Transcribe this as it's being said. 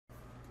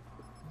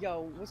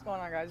Yo, what's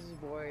going on, guys? This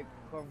is your boy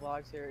Core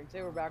Vlogs here, and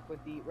today we're back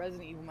with the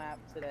Resident Evil map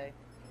today.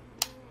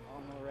 I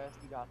don't know the rest.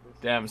 You got this.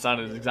 Damn, it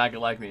sounded exactly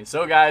like me.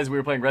 So, guys, we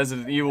were playing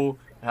Resident Evil.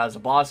 It has a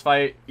boss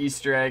fight,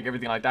 Easter egg,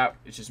 everything like that.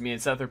 It's just me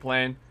and Seth are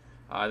playing.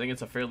 I think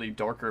it's a fairly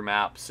darker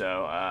map,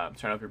 so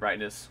turn up your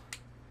brightness.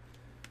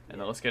 And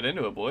then let's get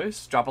into it,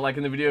 boys. Drop a like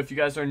in the video if you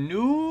guys are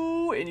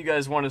new and you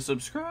guys want to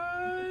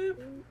subscribe.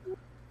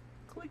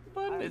 Click the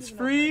button. It's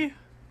free.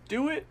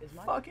 Do it.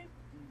 Fuck it.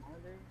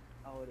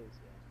 Oh, it is,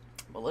 yeah.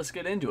 But let's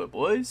get into it,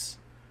 boys.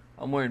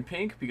 I'm wearing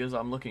pink because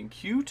I'm looking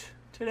cute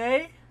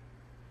today.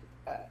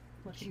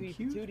 Looking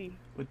cute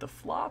with the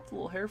flop,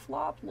 little hair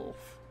flop,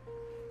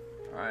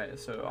 Alright,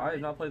 so I have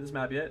not played this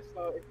map yet.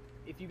 So,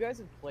 if you guys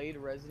have played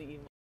Resident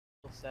Evil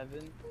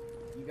 7,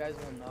 you guys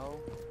will know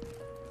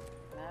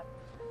map.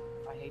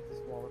 I hate this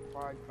wall.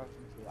 Required crushing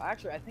tool.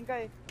 Actually, I think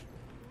I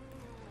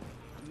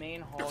main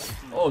hall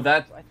key. Oh,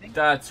 I think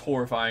that's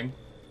horrifying.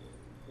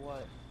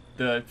 What?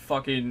 The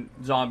fucking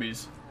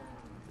zombies.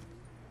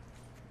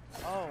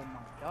 Oh my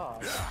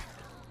god.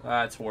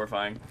 That's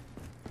horrifying.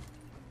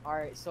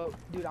 Alright, so,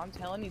 dude, I'm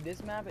telling you,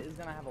 this map is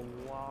gonna have a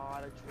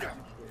lot of tricky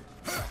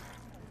shit.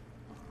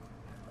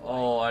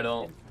 Oh, I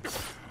don't.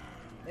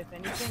 If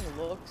anything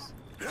looks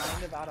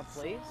kind of out of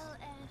place,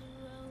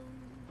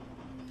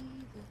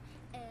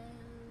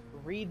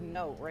 read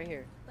note right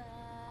here.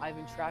 I've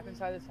been trapped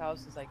inside this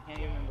house since I can't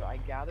even remember. I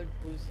gathered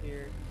clues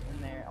here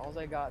and there. All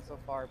I got so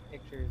far are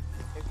pictures.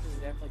 The pictures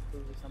are definitely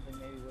clues or something,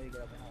 maybe way to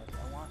get up the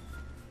house.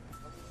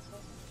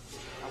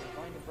 I was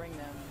going to bring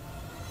them,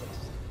 but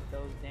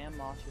those damn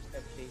monsters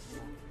kept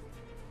chasing me.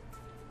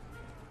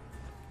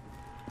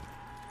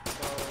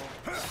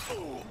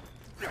 So,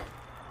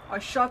 I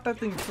shot that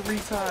thing 3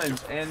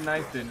 times and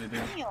knifed it and it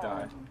didn't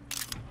die.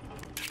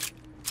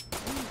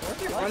 Why are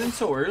they running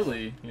so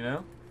early, you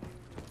know?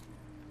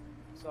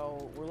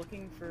 So, we're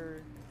looking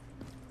for...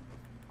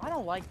 I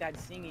don't like that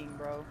singing,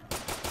 bro.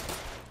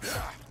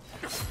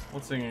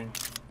 What singing?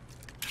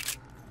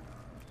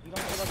 You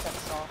don't hear like that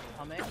soft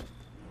humming?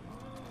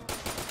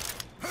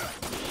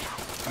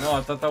 No,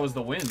 I thought that was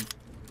the wind.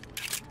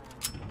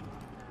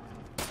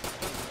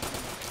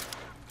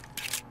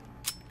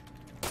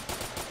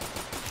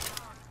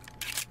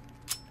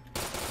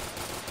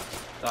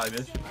 Die,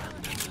 bitch.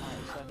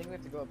 Alright, so I think we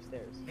have to go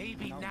upstairs.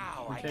 Maybe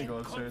now we can't go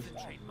upstairs.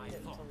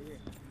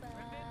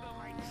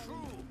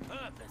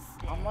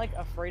 I'm like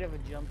afraid of a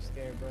jump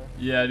scare, bro.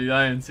 Yeah, dude,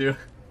 I am too.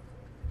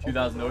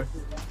 2,000 north.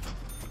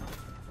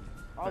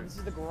 Oh, this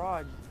is the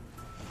garage.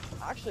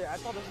 Actually, I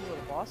thought this was where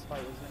the boss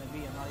fight was gonna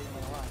be. I'm not even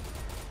gonna lie.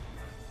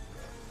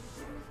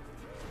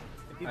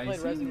 If you played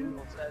Resident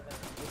Evil 7,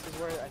 this is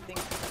where I think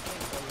Resident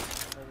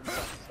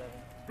Evil 7.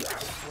 This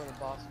is where the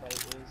boss fight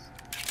is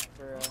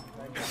for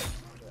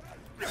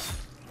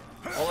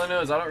All I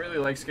know is I don't really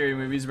like scary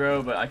movies,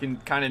 bro, but I can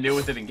kind of deal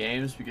with it in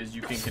games because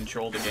you can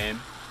control the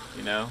game,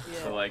 you know?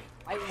 Yeah. So, like...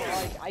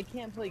 I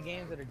can't play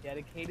games that are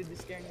dedicated to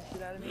scaring the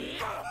shit out of me.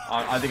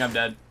 I think I'm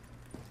dead.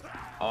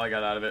 All I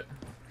got out of it.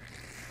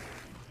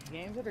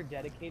 Games that are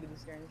dedicated to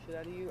scaring the shit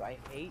out of you, I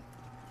hate.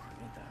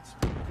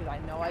 Because I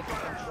know I can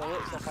control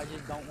it, so if I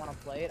just don't want to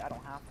play it, I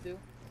don't have to.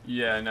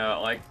 Yeah, no,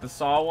 like, the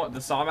Saw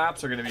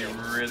maps are going to be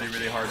really,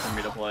 really hard for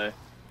me to play.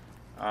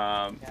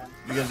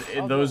 Because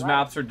those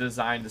maps are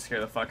designed to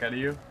scare the fuck out of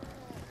you.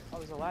 Oh,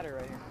 there's a ladder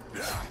right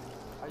here.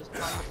 I just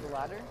climbed up the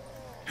ladder.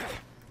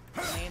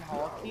 Main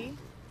hall key.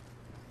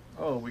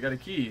 Oh, we got a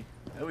key.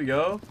 There we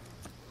go.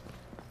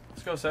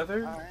 Let's go,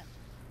 Sether. Alright.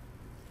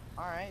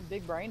 Alright,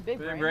 big brain, big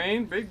brain. Big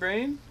brain, big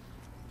brain.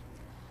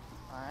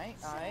 Alright,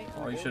 alright.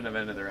 Oh, you shouldn't have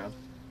ended the round.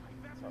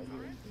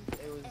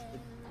 It was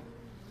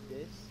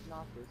this,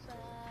 not this.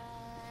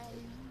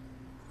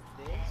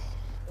 This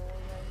door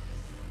right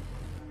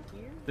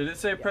here? Did it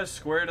say press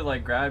square to,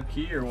 like, grab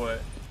key or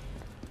what?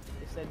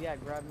 It said, yeah,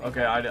 grab me.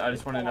 Okay, I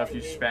just want to know if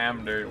you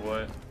spammed or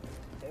what.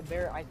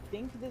 Bear, I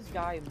think this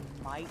guy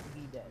might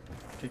be dead.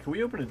 Okay, can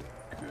we open it?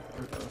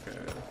 Okay.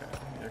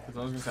 Yeah, because I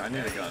was gonna say I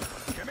need a gun.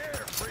 Come here,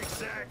 freak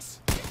sacks.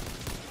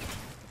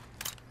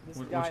 This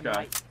Which guy guy?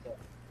 might be dead.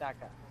 That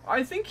guy.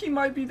 I think he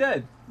might be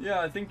dead. Yeah,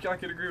 I think I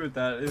could agree with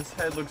that. His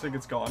head looks like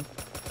it's gone.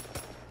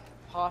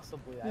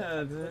 Possibly.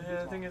 Yeah, I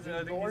think it's.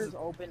 The doors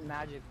open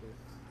magically.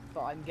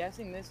 So I'm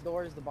guessing this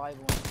door is the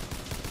Bible.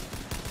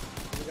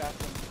 We got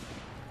some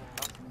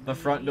The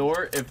front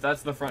door. If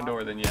that's the front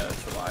door, then yeah,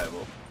 it's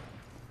reliable.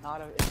 If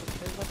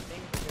there's a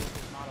thing here,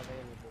 it's not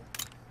available.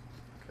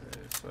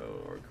 Okay, so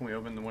or can we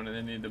open the one and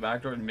then need the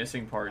back door?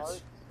 Missing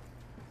parts.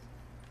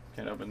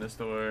 Can't open this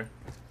door.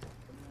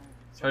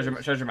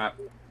 Treasure map.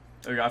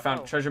 There we go. I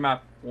found treasure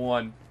map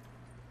 1.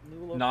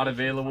 Not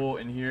available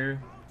in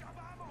here.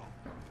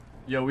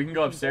 Yo, we can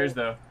go upstairs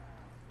though.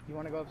 You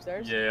want to go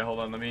upstairs? Yeah, hold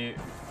on. Let me.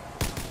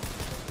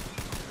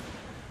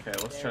 Okay,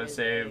 let's try to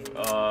save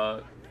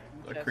a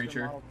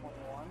creature.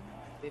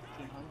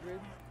 1500.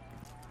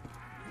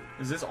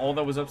 Is this all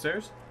that was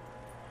upstairs?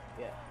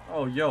 Yeah.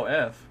 Oh, yo,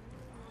 F.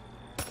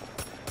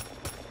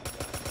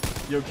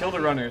 Yo, kill the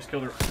runners.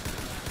 Kill the. Oh,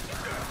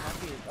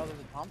 there's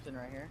a Thompson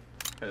right here.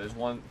 Okay,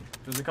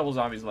 there's a couple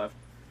zombies left.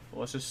 Well,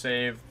 let's just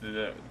save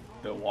the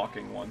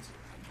walking ones.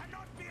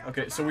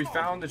 Okay, so we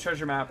found the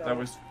treasure map that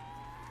was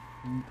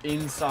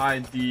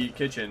inside the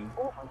kitchen.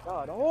 Oh my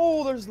god.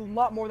 Oh, there's a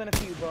lot more than a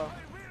few, bro.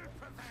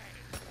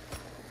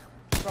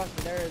 Trust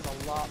me, there is a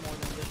lot more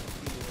than just a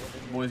few. Over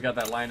here. Boy's got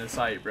that line of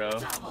sight, bro.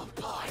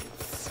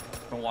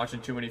 Been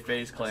watching too many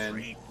FaZe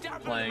Clan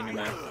playing in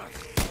there.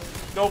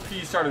 Nope,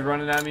 he started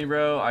running at me,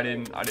 bro. I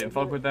didn't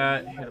fuck with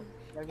that. Hit him.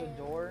 There's a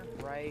door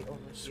right over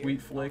here.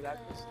 Sweet flick.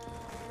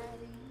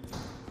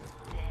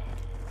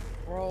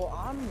 Bro,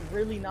 I'm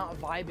really not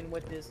vibing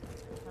with this.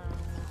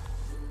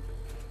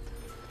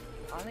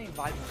 I ain't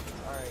vibing with this.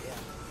 Alright, yeah.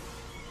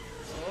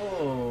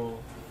 Oh,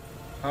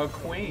 how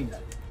quaint. We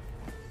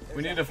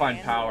There's need a to find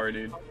handle. power,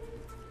 dude.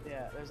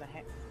 Yeah, there's a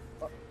hand.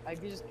 Oh, I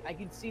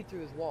can see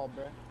through his wall,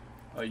 bro.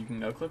 Oh, you can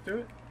no clip through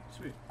it?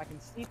 Sweet. I can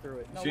see through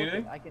it. No, See look,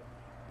 anything? I can.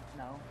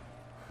 No.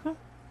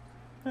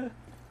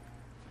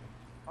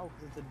 Oh,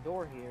 because it's a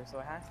door here, so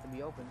it has to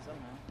be open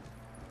somehow.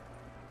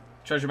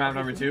 Treasure map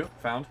number 2,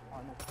 found. Oh,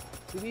 no.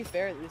 To be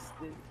fair,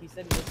 he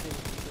said this was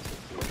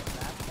a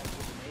map that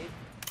was made.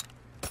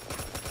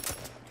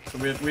 So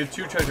we have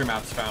 2 treasure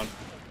maps found.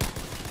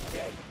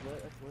 Yeah,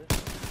 that's lit.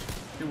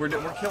 Dude, we're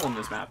killing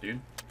this map, dude.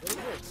 What is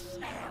this?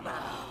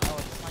 Oh,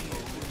 it's tiny.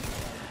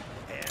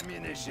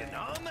 Ammunition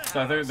on the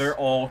So I think they're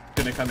all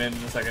gonna come in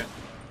a second.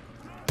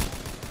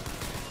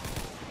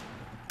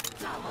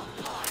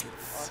 Oh,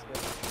 that's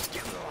good.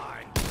 Get in the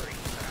line. Freak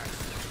sacks.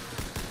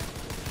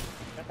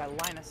 Got that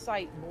line of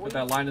sight, boy. With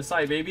that line of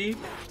sight, baby. Use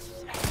your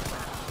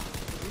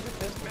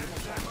pistol, use my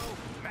gun. Ammo.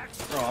 Max.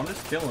 Bro, I'm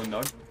just killing,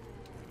 dog.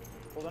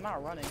 Well, they're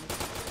not running. So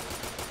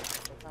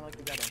it's not like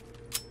we got them.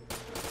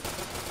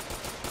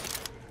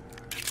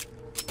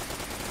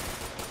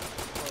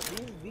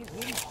 These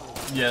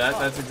Yeah,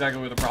 that's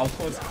exactly what the problem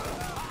was.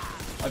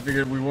 I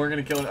figured we weren't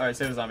gonna kill it. Alright,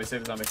 save the zombie,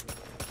 save the zombie.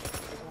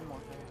 There's one more.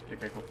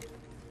 Okay, cool.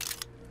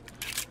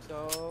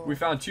 So We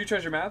found 2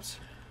 treasure maps.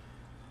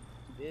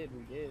 we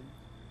did.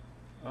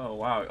 Oh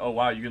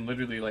wow, you can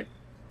literally like,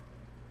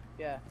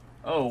 Yeah,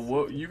 oh,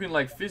 well, you can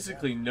like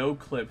physically no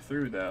clip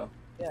through though.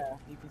 yeah.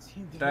 You can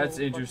see. The That's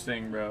whole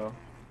interesting, bro.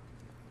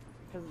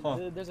 Because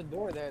Huh. there's a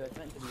door there that's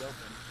meant to be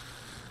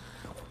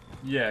open.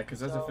 Yeah, because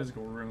that's a So-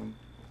 physical room.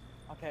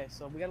 Okay,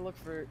 so we gotta look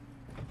for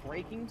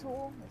breaking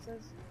tool. It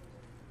says.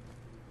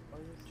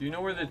 What is this? Do you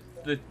know where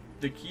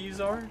the keys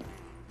are?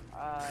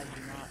 I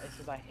do not. It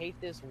says I hate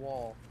this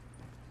wall.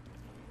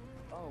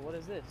 Oh, what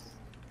is this?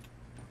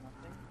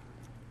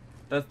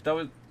 Nothing. That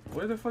was.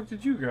 Where the fuck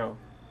did you go?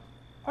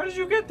 How did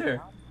you get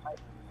there?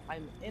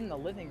 I'm in the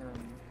living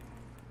room.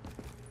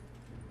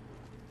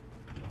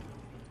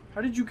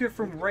 How did you get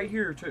from right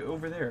here to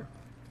over there?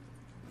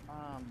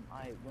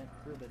 I went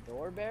through the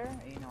door, Bear.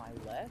 And, you know, I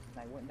left. And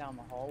I went down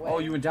the hallway. Oh,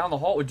 you went down the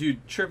hall,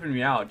 dude, tripping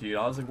me out, dude.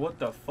 I was like, what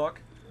the fuck?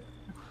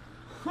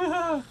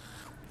 I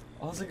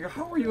was like,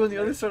 how are you on the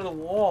other side of the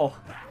wall?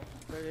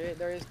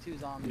 There is 2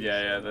 zombies.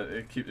 Yeah,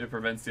 it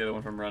prevents the other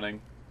one from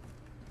running.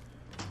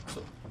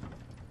 So,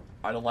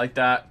 I don't like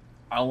that.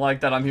 I don't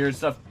like that. I'm hearing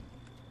stuff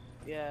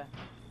Yeah.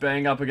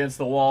 bang up against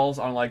the walls.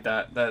 I don't like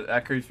that.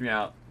 That creeps me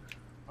out.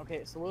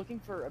 Okay, so we're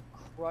looking for a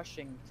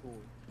crushing tool.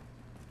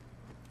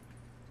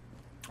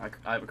 I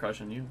have a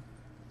crush on you.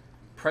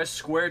 Press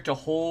square to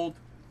hold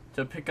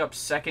to pick up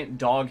second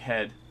dog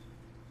head.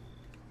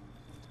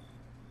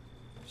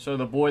 So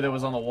the boy that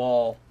was on the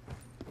wall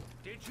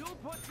Did you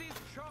put these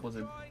chuck was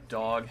a drawings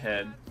dog in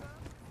head. the answer?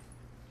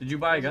 Did you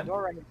buy a There's a gun?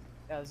 door right here.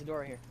 Yeah, there's a door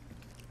right here.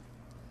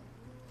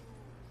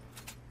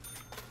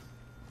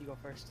 You go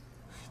first.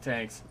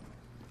 Thanks.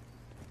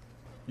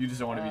 You just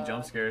don't want to be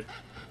jump scared.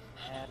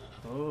 And,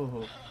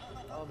 Oh.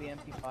 oh, the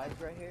MP5's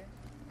right here.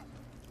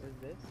 What is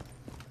this?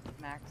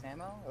 Max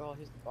ammo? Oh,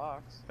 here's the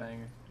box.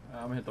 Bang.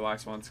 I'm gonna hit the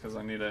wax once because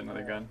I need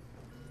another gun.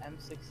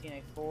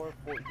 M16A4,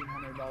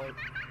 $1,400.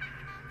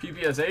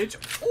 PPSH?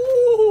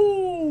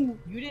 Ooh!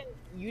 You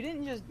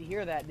didn't just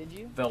hear that, did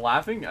you? The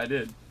laughing? I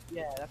did.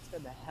 Yeah, that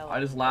scared the hell out I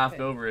of just me. laughed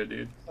Okay, over it,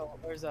 dude. So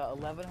there's a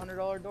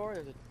 $1,100 door.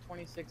 There's a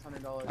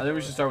 $2,600. I think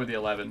we should start with the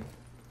 11.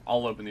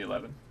 I'll open the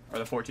 11. Or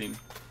the 14.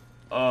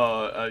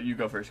 You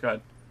go first. Go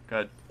ahead. Go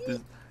ahead.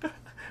 Just...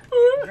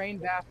 Drain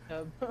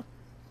bathtub.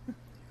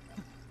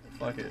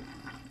 Fuck it.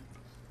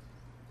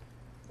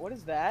 What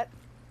is that?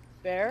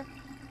 Bear?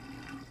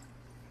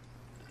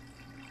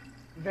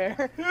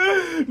 Bear?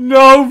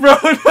 No, bro,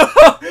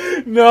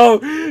 no,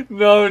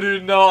 no,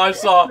 dude, no. I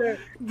saw.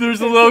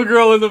 There's a little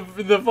girl in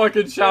the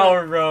fucking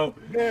shower, bro.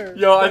 Bear.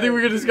 Yo, I Bear. think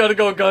we just gotta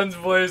go guns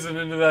blazing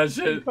into that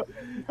shit.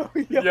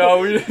 Yo,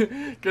 we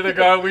gonna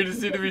go. We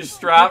just need to be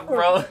strapped,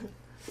 bro.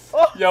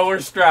 Yo, we're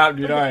strapped,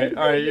 dude. All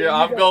right, yeah.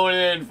 I'm going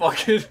in,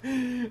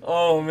 fucking.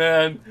 Oh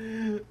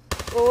man.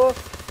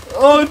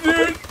 Oh,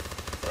 dude.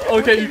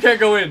 Okay, you can't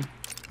go in.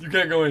 You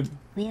can't go in.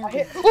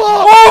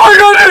 Oh my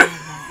god!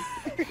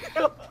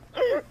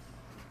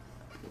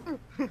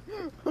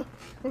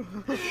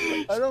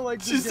 I don't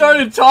like She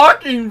started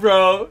talking,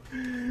 bro.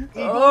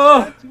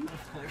 Oh,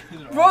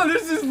 bro,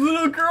 there's this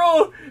little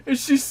girl, and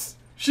she's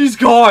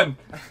gone.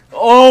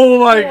 Oh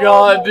my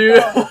god,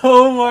 dude.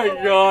 Oh my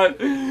god.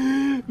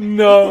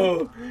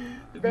 No,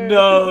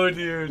 no,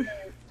 dude.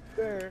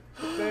 Bear.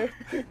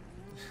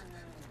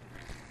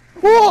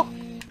 Whoa!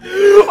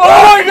 Oh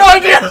my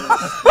god,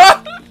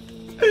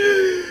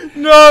 dude!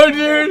 No,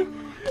 dude!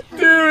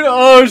 Dude,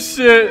 oh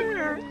shit!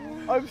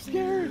 I'm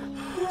scared.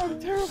 Dude, I'm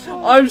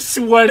terrified. I'm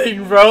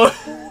sweating, bro.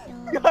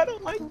 I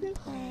don't like this.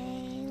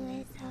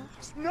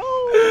 No!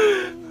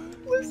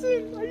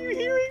 Listen, are you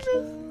hearing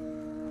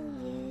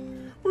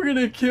We're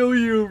gonna kill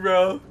you,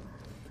 bro. this?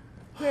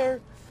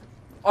 Bear.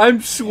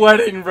 I'm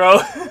sweating,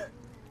 bro.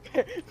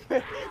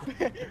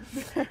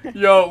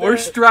 Yo, we're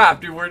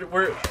strapped, dude.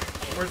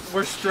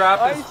 We're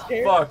strapped I ain't as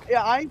scared. fuck.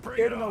 Yeah, I ain't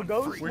scared of no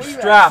ghosts. We're Where you at?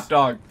 strapped,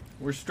 dog.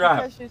 We're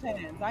strapped. Catch his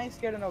hands. I ain't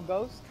scared of no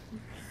ghosts.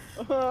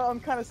 I'm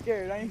kind of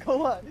scared. I ain't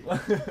gonna lie.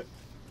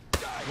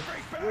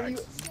 Where you?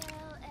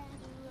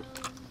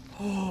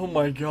 Oh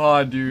my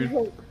god, dude.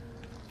 Yo,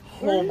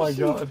 Oh where my is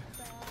she? god.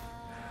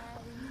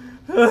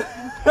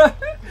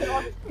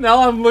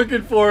 Now I'm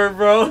looking for it,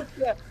 bro.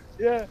 Yeah,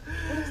 yeah.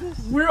 What is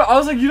this? I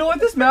was like, you know what?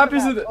 This map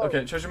isn't.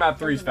 Okay, treasure map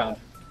 3 is found.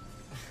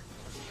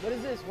 What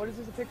is this? What is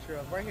this a picture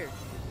of? Right here.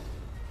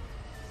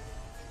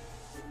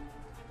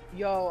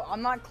 Yo,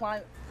 I'm not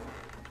climbing.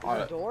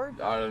 The door?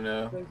 I don't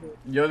know. What is it?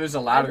 Yo, there's a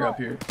ladder up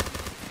here.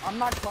 I'm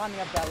not climbing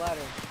up that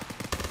ladder.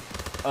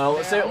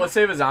 Let's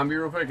save a zombie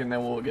real quick and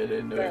then we'll get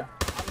into it.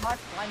 I'm not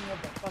climbing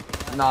up that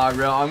fucking ladder. Nah,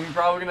 bro, I'm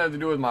probably gonna have to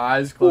do it with my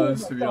eyes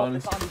closed, to be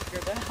honest. The zombie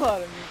scared the hell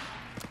out of me.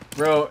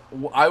 Bro,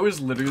 I was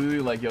literally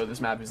like, yo,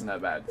 this map isn't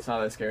that bad. It's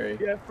not that scary.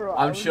 Yeah, bro.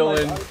 I'm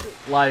chilling.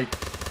 Like,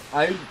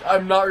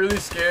 I'm not really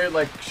scared.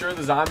 Like, sure,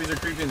 the zombies are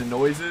creeping, the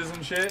noises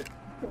and shit.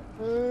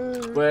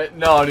 But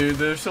no, dude,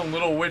 there's some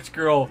little witch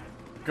girl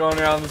going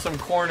around some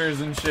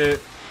corners and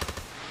shit.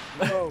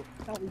 Bro,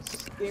 that was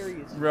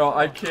scary as Bro,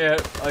 I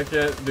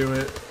can't do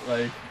it.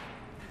 Like,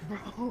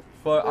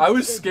 but I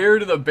was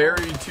scared of the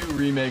Barry 2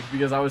 remake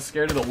because I was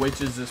scared of the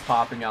witches just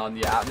popping out and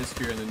the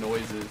atmosphere and the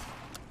noises.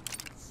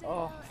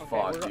 Oh, okay.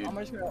 Fuck, dude. I'm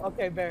just gonna,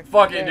 okay, Bear.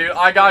 Fuck Bear. it, dude.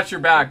 I got your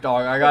back,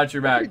 dog. I got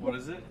your back. What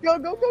is it? Go,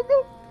 go, go,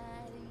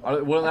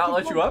 go. Will it not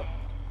let you up?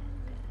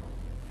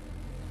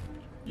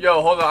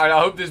 Yo, hold on. I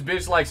hope this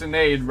bitch likes a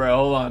nade, bro.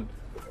 Hold on.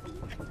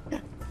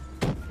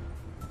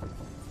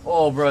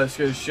 Oh, bro, that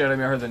scared the shit out of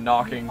me. I heard the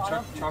knocking.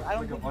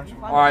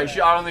 Alright,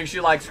 I don't think she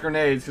likes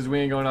grenades because we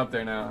ain't going up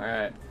there now.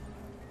 Alright.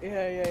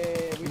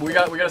 Yeah. We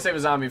gotta save a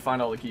zombie and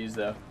find all the keys,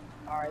 though.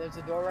 Alright, there's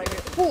a door right here.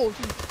 Oh,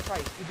 Jesus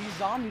Christ. Dude, these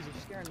zombies are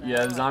scaring me.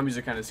 Yeah, the zombies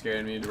are kind of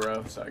scaring me,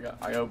 bro. So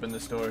I opened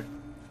this door.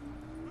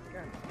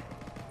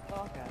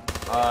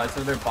 It's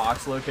another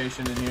box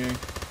location in here.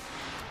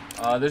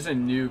 There's a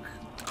nuke.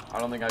 I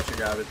don't think I should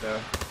grab it, though.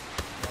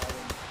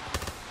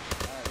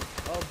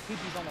 Oh,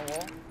 PP's on the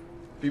wall.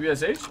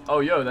 BBSH? Oh,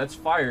 yo, that's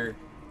fire.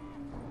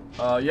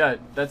 Yeah,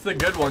 that's the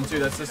good one, too.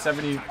 That's the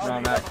 70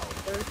 round mag.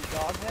 Third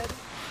dog head.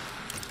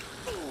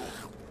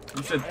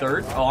 You said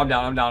third? Oh, I'm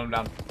down.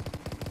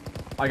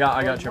 I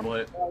got triple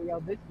hit. Oh, yo,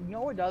 this, you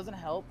know what doesn't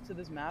help to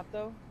this map,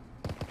 though?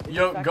 Is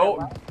Yo, the fact go.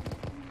 that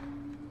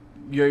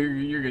Yo,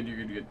 you're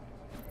good.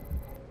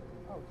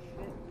 Oh,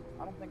 shit.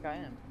 I don't think I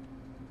am.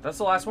 That's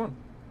the last one.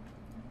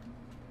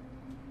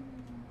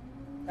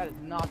 That is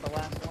not the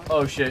last one.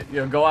 Oh, shit.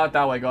 Yo, go out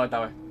that way.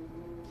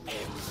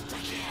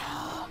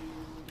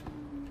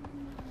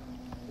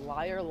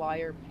 Liar,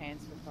 liar,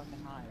 pants are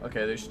fucking high.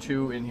 Okay, there's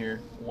 2 in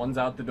here. One's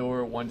out the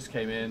door, one just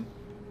came in.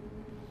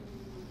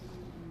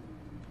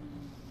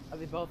 Are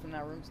they both in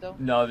that room still?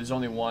 No, there's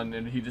only one,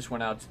 and he just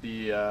went out to the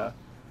Yeah,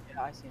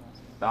 I see him.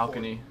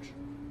 balcony.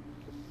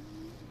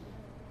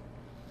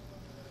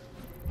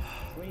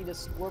 We need a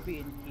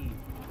scorpion key.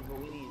 Is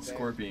what we need, Bear.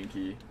 Scorpion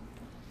key.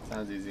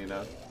 Sounds easy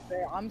enough.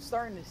 Bear, I'm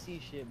starting to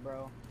see shit,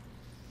 bro.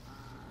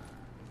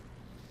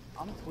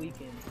 I'm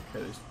tweaking.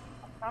 Okay,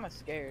 I'm kind of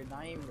scared.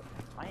 I ain't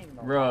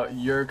gonna bro, lie.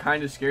 you're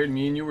kind of scared.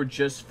 Me and you were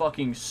just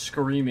fucking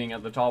screaming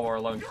at the top of our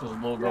lungs because a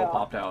little girl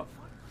popped out.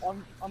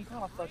 I'm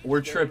kind of fucking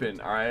We're scared. tripping,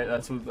 all right?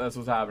 That's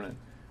what's happening.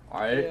 All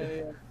right?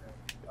 Yeah.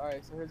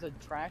 Alright, so here's a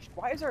trash.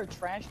 Why is there a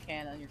trash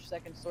can on your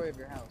second story of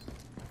your house?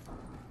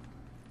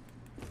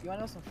 You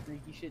wanna know some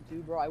freaky shit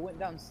too, bro? I went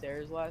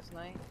downstairs last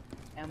night,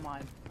 and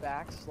my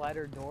back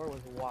slider door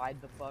was wide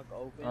the fuck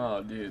open.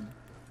 Oh, dude.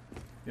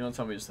 You don't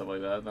tell me stuff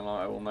like that, then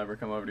I will never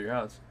come over to your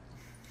house.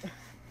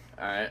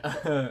 Alright.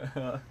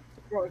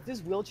 Bro, if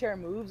this wheelchair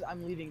moves,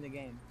 I'm leaving the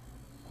game.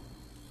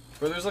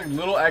 Bro, there's like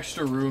little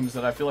extra rooms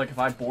that I feel like if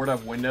I board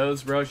up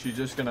windows, bro, she's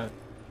just gonna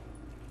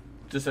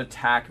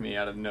attack me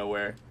out of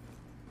nowhere.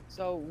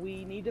 So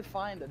we need to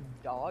find a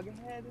dog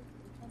head or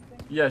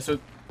something? Yeah, so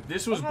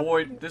this was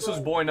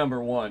boy number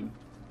 1.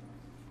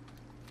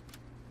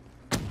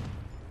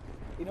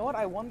 You know what?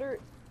 I wonder.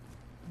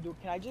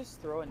 Can I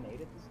just throw a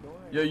nade at this door?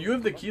 Yeah, you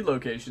have the key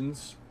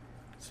locations,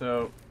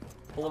 so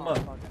pull them up.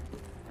 Fuck.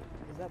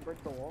 Does that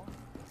break the wall?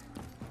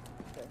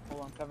 Okay,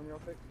 hold on. Cover me real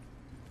quick.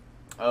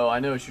 Oh, I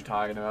know what you're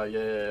talking about.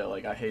 Yeah,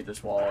 like I hate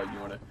this wall.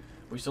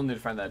 We still need to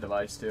find that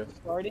device too.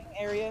 Starting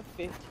area,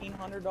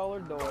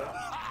 $1,500 door.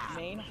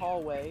 Main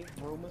hallway,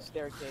 room with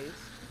staircase.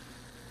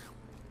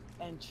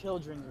 And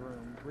children's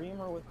room.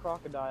 Dreamer with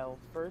crocodile.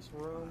 First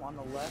room on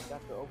the left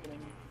after opening.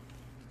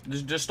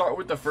 Just start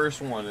with the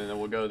first one and then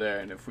we'll go there.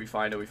 And if we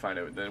find it, we find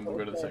it. Then we'll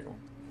go to the second one.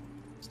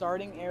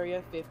 Starting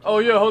area 15. Oh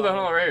yeah, hold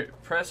on, right here.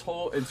 Press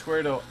hold and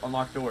square to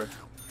unlock door.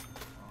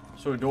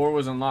 So a door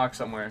was unlocked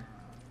somewhere.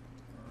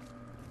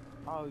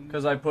 Oh,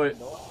 Because I put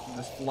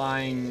this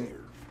flying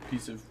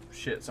piece of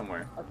shit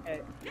somewhere.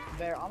 Okay,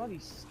 Bear, I'm gonna be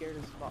scared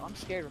as fuck. I'm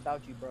scared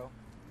without you, bro.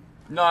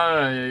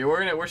 No, yeah,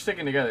 we're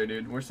sticking together,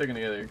 dude. We're sticking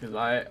together because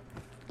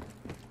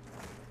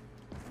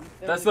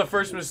that's the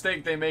first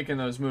mistake they make in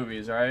those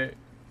movies, right?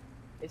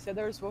 They said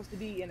there was supposed to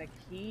be in a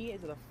key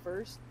to the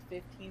first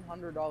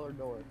 $1,500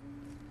 door.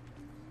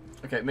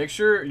 Okay, make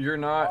sure you're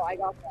not. Oh,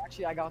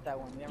 I got that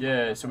one.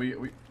 Yeah, so we.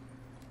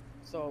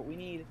 So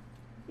we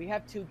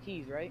have 2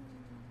 keys, right?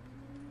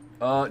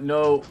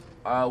 No,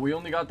 we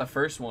only got the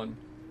first one.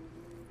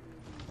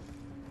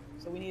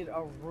 So we need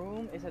a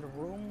room. It said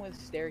room with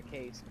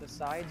staircase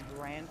besides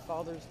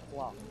grandfather's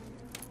clock.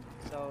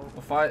 So.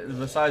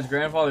 Besides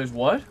grandfather's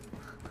what?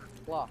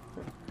 Clock.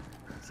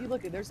 See,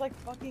 look, there's like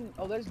fucking.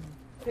 Oh, there's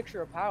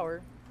picture of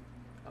power.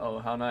 Oh,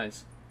 how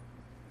nice.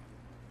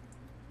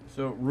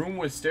 So room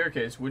with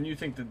staircase. Wouldn't you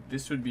think that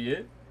this would be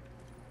it?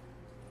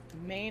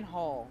 Main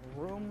hall.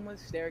 Room with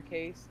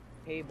staircase.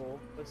 Table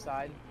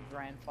beside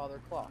grandfather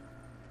clock.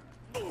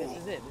 This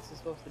is it. This is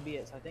supposed to be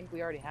it. So I think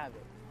we already have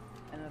it.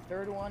 And the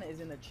third one is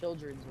in the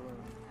children's room.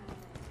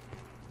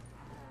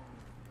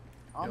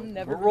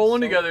 We're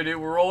rolling together, dude.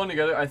 We're rolling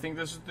together. I think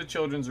this is the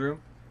children's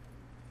room.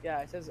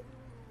 Yeah, it says.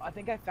 I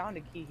think I found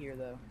a key here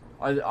though.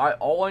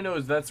 All I know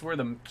is that's where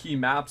the key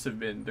maps have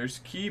been. There's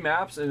key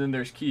maps and then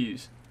there's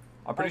keys.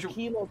 I'm pretty sure.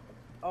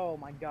 Oh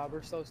my god,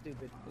 we're so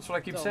stupid. That's what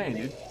I keep saying,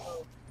 dude.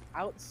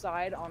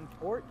 Outside on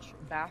porch,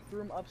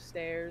 bathroom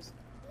upstairs,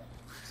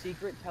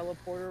 secret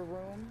teleporter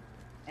room,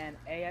 and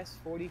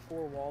AS-44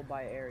 wall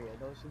by area.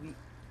 Those would be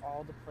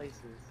all the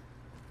places.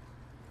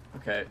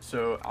 Okay,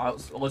 so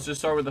let's just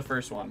start with the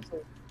first one.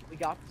 So we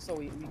got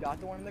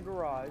the one in the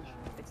garage.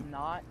 It's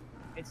not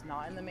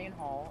in the main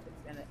hall.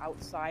 It's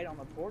outside on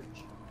the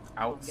porch.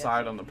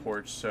 Outside on the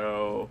porch,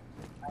 so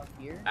out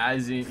here.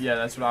 Yeah,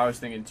 that's what I was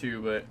thinking too.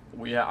 But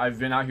I've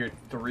been out here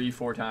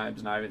 3-4 times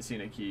and I haven't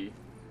seen a key.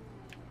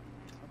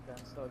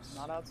 Okay, so it's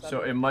not outside.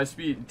 So it must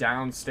be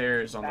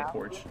downstairs on the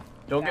porch.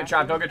 Don't get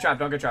trapped. Don't get trapped.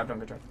 Don't get trapped. Don't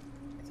get trapped.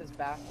 It says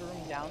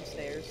bathroom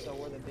downstairs. So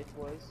where the bitch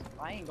was.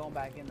 I ain't going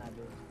back in that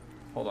bitch.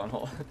 Hold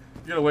on.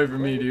 Get away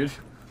from me, dude.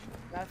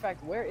 Matter of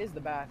fact, where is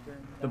the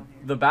bathroom?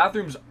 The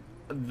bathroom's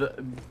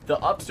the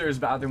upstairs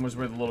bathroom was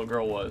where the little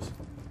girl was.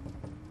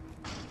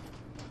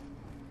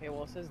 Okay,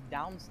 well it says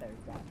downstairs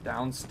bathroom.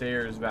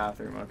 Downstairs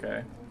bathroom,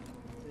 okay.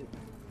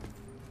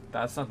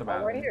 That's not the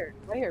bathroom. Right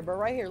here, bro,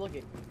 right here, look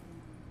it.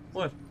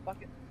 What?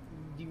 Fuck it.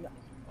 Do you not...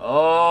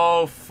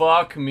 Oh,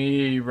 fuck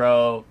me,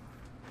 bro.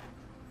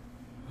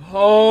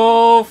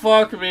 Oh,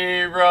 fuck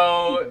me,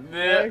 bro.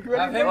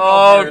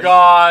 Oh,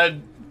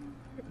 God.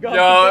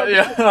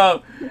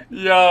 Yo,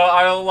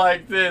 I don't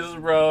like this,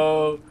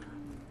 bro.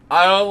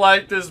 I don't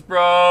like this,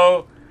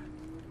 bro.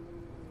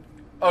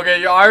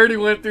 Okay, I already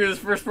went through this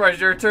first part.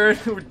 Your turn.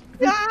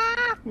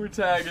 We're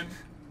tagging.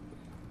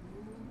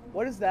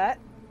 What is that?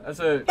 That's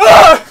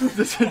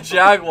that's a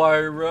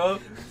jaguar, bro.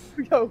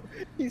 Yo,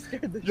 he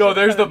scared the shit. Yo,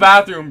 there's the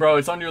bathroom, bro.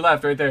 It's on your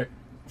left, right there.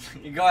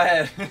 You go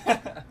ahead.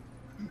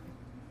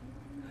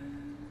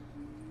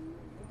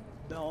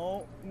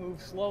 Don't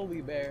move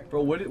slowly, Bear.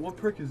 Bro, what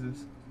perk is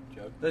this?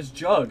 Jug. That's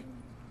Jug.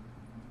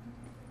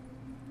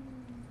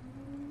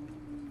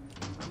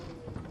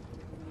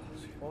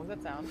 What was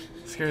that sound?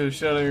 Scared the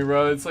shit out of me,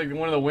 bro. It's like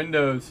one of the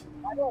windows.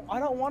 I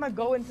don't want to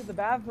go into the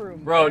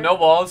bathroom. Bro, Bear. no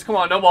balls. Come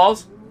on, no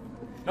balls.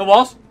 No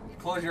balls.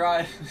 Close your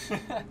eyes.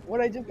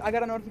 I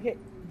got a notification.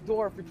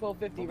 Door for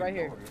 1250 right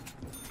here.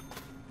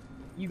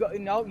 You go.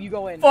 No, you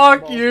go in.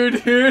 Fuck you,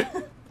 dude.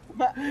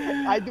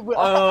 I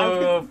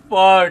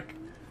fuck.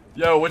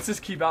 Yo, what's this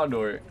keep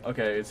outdoor?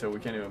 Okay, so we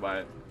can't even buy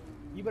it.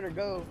 You better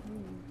go.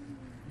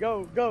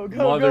 Go.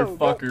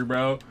 Motherfucker,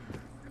 bro.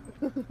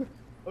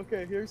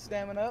 Okay, here's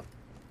stamina up.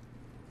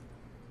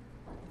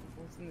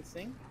 What's in the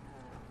sink?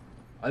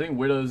 I think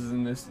Widow's is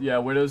in this. Yeah,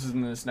 Widow's is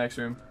in this next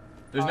room.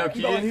 There's no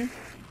key in here?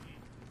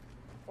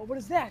 Oh, what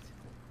is that?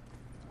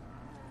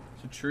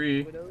 It's a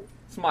tree. Widow's?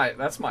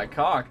 That's my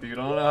cock, dude. I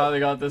don't know how they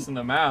got this in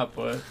the map,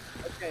 but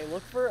Okay,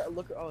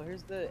 oh,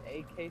 here's the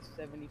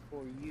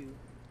AK-74U.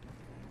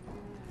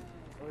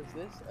 What is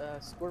this?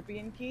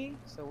 Scorpion key.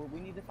 So we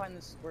need to find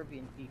the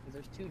scorpion key because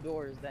there's 2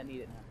 doors that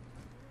need it now.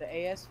 The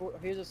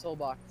AS4. Here's a soul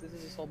box. This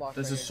is a soul box.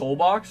 this right is here. soul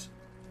box?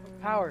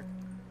 Power.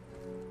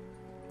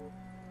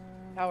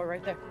 Power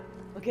right there.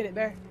 Look at it,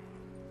 Bear.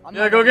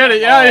 Yeah, go get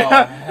it.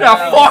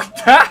 Yeah. Fuck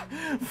that.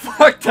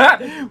 Fuck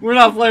that. We're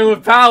not playing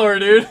with power,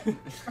 dude.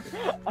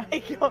 I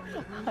ain't going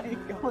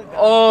down.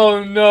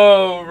 Oh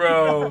no,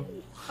 bro.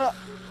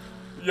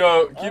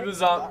 Yo, keep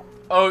this on.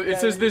 Oh, it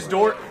says this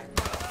door.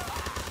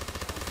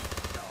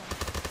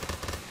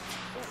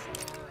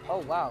 Oh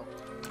wow.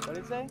 What did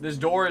it say? This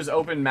door is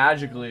open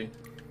magically.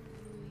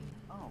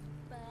 Oh.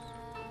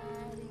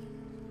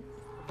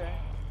 Okay.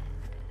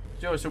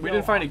 Yo, so we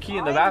didn't find a key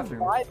in the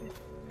bathroom.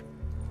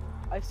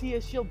 I see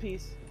a shield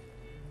piece.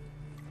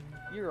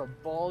 You're a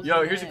balls.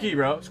 Yo, here's a key,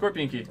 bro.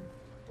 Scorpion key.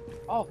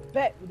 Oh,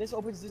 bet this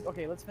opens this.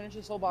 Okay, let's finish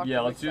this whole box. Yeah,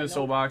 real let's quick, do 'cause the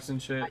soul box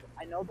and shit.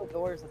 I know the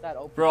doors that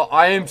open. Bro,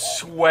 I am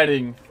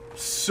sweating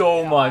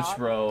so Yeah, much,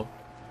 bro.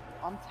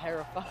 I'm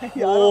terrified. I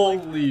don't like.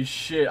 Holy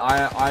shit,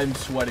 I'm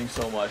sweating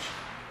so much.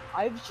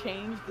 I've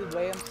changed the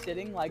way I'm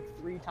sitting like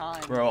 3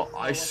 times. Bro, So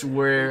I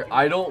swear,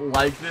 I don't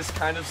like this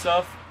kind of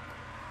stuff.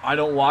 I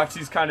don't watch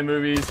these kind of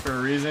movies for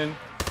a reason.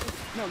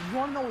 No, you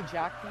wanna know what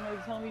Jack was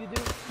telling me to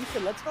do? He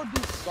said, let's go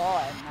do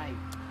Saw at night.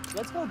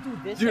 Let's go do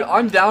this. Dude, at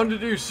I'm night." down to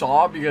do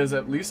Saw because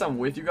at least I'm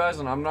with you guys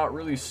and I'm not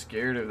really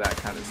scared of that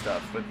kind of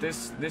stuff. But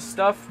this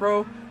stuff,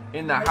 bro,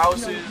 in the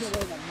houses. You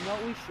know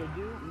what we should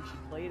do? We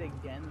should play it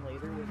again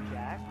later with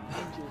Jack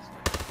and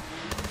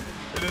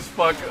Just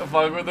fuck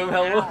with them,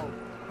 hella. Ow.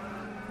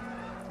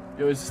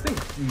 Yo, is this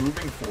thing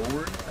moving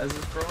forward as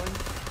it's growing?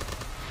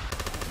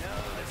 No,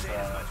 this ain't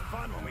as much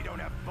fun when we don't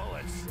have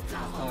bullets.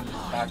 I'll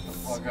just back the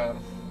fuck up.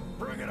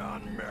 Bring it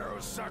on, marrow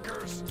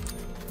suckers.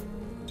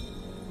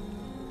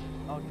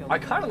 Okay, I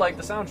kind of like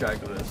the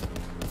soundtrack of this.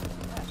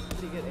 Yeah, it's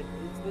pretty good.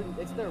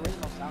 It's the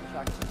original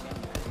soundtrack of the game.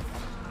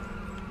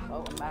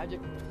 Oh, magic.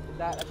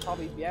 That's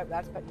probably, yeah,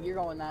 you're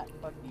going that.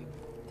 Fuck you.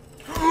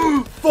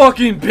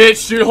 Fucking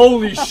bitch, dude.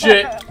 Holy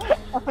shit.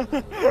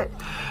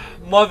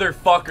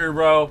 Motherfucker,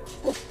 bro.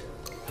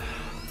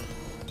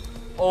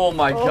 Oh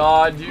my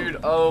god, dude.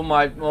 Oh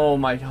my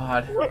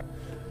god.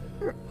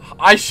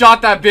 I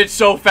shot that bitch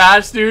so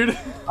fast, dude.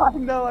 I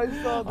know, I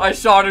saw that. I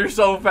shot her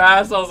so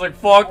fast. I was like,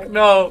 fuck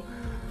no.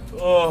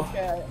 Oh.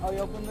 Okay, I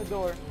opened the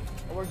door.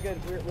 We're good.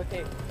 We're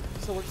okay.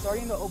 So we're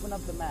starting to open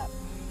up the map.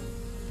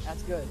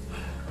 That's good.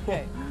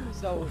 Okay,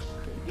 so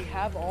we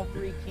have all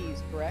 3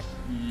 keys, correct?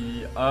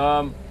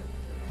 Yeah,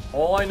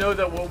 all I know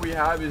that what we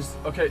have is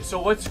okay.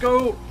 So let's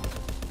go.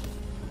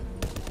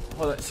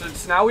 Hold on. So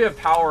now we have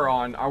power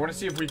on. I want to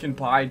see if we can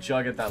buy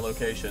Jug at that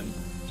location.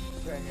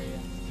 Right here, yeah.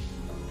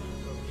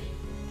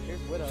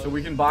 Here's Widow. So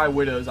we can buy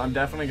Widows. I'm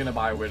definitely gonna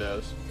buy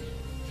Widows.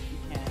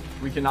 You can.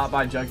 We cannot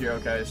buy Jug here.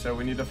 Okay, so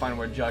we need to find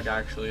where Jug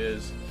actually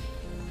is.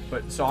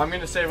 But so I'm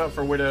gonna save up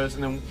for Widows,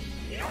 and then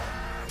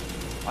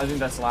I think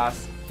that's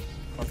last.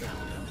 Okay.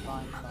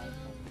 Fine.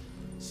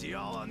 See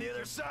y'all on the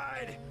other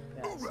side.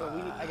 Yeah,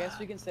 so I guess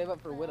we can save up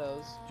for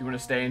Widows. Do you want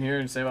to stay in here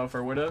and save up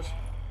for Widows?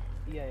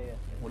 Yeah.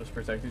 We'll just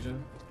protect each other.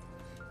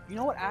 You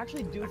know what? I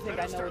actually do think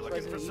I know start which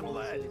looking Resident for some Evil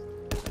lead.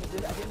 this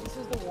is. I think this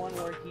is the one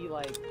where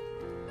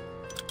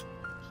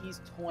he's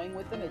toying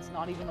with them. It's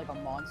not even like a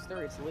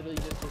monster. It's literally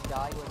just this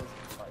guy who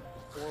is like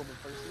a horrible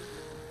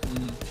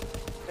person.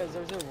 Because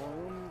there's a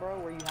room, bro,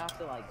 where you have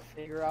to like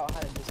figure out how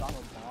to disarm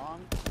a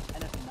bomb,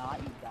 and if not,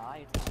 you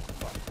die. It's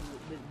not fun.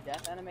 The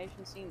death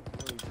animation scene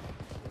is really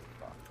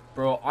fuck.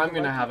 Bro, I'm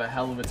gonna have a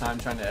hell of a time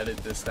trying to edit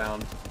this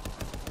down.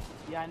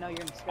 Yeah, I know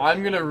you're.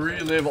 I'm gonna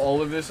relive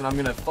all of this, and I'm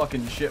gonna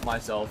fucking shit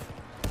myself.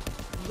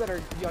 You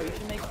better, you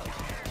should make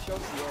show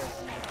Sierra.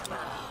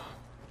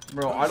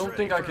 Bro, I don't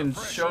think I can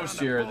show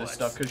Sierra this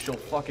stuff because she'll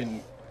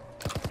fucking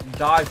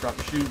die from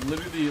it. She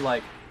literally,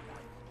 like,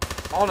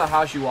 I don't know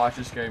how she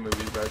watches scary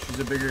movies, bro. She's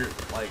a bigger,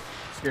 like,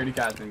 scaredy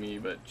cat than me,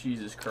 but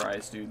Jesus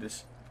Christ, dude,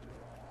 this...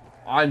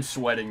 I'm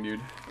sweating, dude.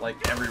 Like,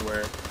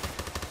 everywhere.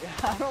 Yeah,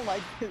 I don't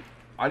like it.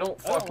 I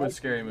don't fuck with like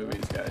scary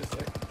movies, guys.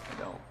 Like,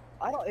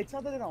 I don't. It's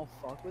not that I don't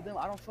fuck with them.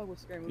 I don't fuck with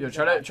scary movies.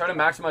 Yo, try to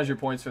maximize your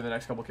points for the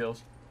next couple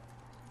kills.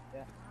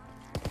 Yeah.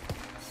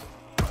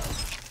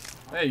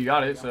 Hey, you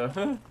got it, so...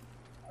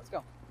 Let's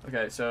go.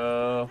 Okay,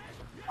 so...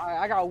 Alright,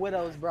 I got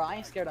Widows, bro. I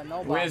ain't scared of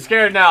nobody. We ain't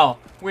scared now.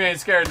 We ain't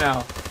scared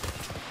now.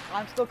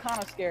 I'm still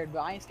kind of scared, but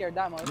I ain't scared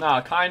that much.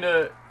 Nah,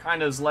 kinda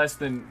is less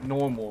than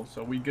normal,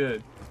 so we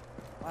good.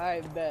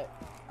 Alright, bet.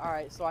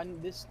 Alright, so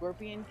this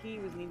scorpion key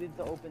was needed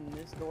to open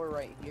this door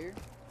right here.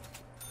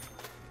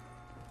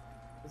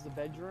 There's a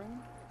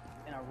bedroom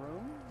in a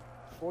room.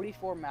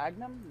 44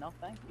 Magnum? No,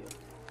 thank you.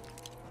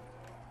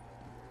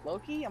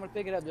 Loki? I'm gonna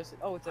pick it up just.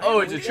 Oh, it's a. Oh,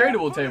 it's a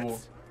tradable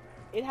table.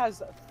 It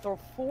has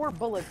 4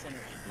 bullets in it.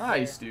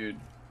 Nice, dude.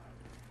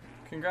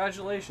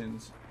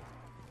 Congratulations.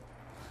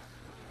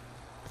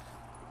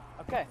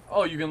 Okay.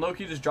 Oh, you can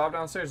low-key just drop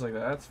downstairs like that.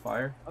 That's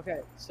fire.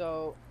 Okay,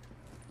 so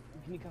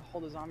can you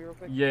hold the zombie real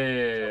quick?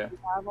 Yeah. So we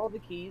have all the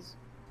keys.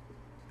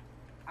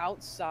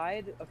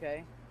 Outside,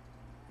 okay.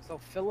 So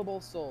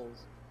fillable souls.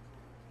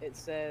 It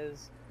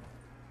says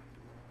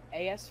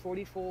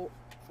AS44.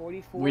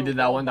 We did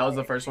that one. That was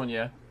the first one,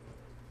 yeah.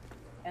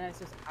 And it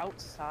says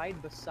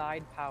outside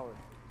beside power.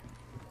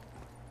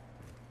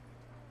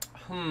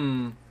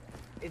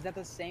 Is that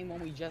the same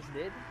one we just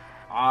did?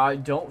 I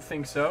don't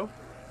think so.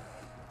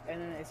 And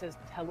then it says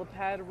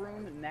telepad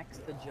room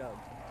next to Jug.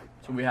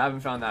 So we haven't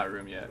found that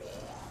room yet.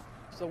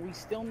 So we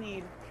still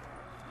need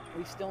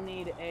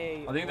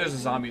a. I think there's a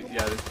zombie.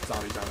 Yeah, there's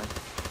zombies down there.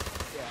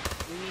 Yeah,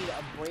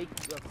 we need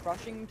a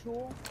crushing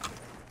tool,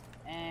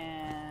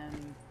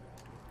 and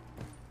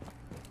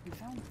we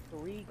found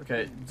 3.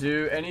 Okay,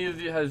 do any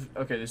of you has?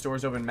 Okay, this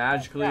door's open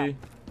magically.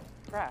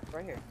 Craft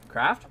right here.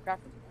 Craft?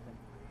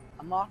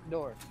 Unlock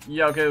door.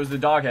 Yeah. Okay, it was the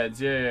dog heads.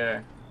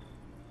 Yeah.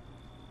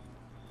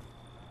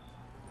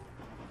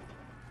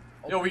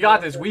 Yo, we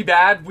got this. We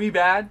bad.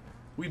 Yeah,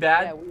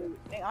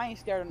 I ain't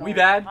scared of no. We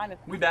bad? Kinda,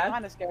 We bad?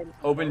 Kinda scared of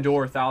Open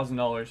door,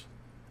 $1,000.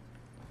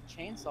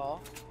 Chainsaw.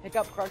 Pick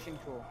up crushing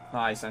tool.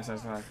 Nice, nice,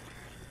 nice, nice.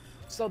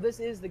 So this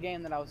is the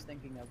game that I was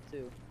thinking of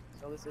too.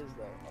 So this is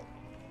the.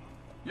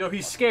 Yo,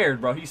 he's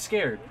scared, bro. He's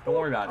scared. Don't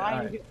worry about it. I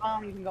Alright.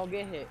 don't even go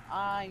get hit.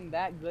 I'm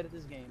that good at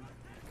this game.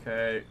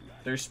 Okay,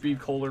 there's speed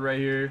cola right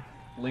here.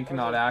 Lincoln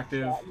not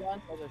active.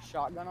 There's a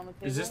shotgun on the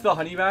table. Is this the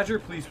honey badger?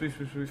 Please, please,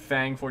 please, please.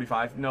 Fang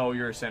 45. No,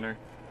 you're a sinner.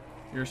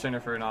 You're a sinner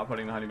for not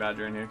putting the honey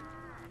badger in here.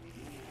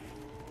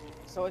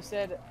 So it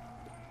said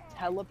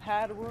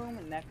telepad room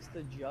next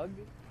to jug.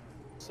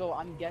 So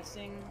I'm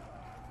guessing.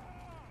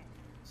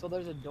 So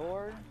there's a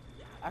door.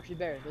 Actually,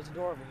 there's a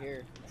door over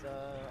here. It's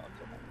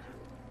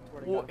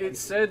Well, it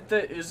said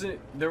that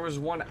there was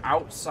one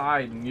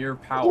outside near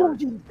power. Oh,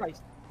 Jesus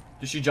Christ.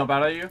 Did she jump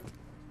out at you?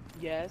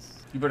 Yes.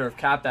 You better have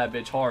capped that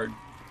bitch hard.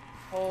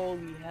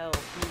 Holy hell,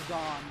 he's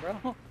gone,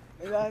 bro.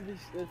 That is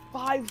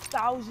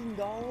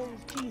 $5,000.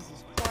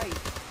 Jesus Christ.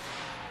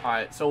 All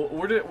right, so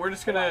we're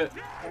just gonna.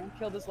 Don't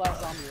kill this last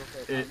zombie real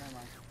quick. It- Never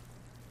mind.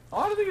 Oh,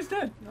 I don't think it's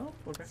dead. No,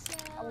 okay.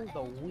 That was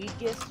the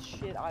weakest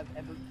shit I've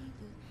ever.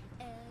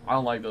 I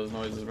don't like those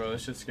noises, bro.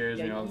 This shit scares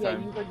me all the Yeah,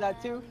 time. you heard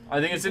that too? I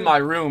think it's in my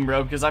room,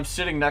 bro, because I'm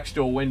sitting next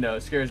to a window.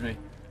 It scares me.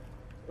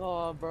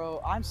 Oh,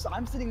 bro, I'm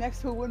sitting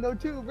next to a window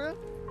too, bro.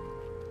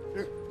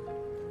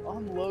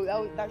 I'm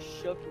low. That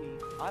shook me.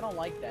 I don't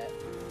like that.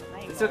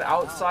 It said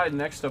outside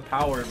next to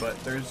power, but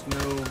there's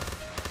no.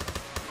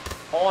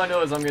 All I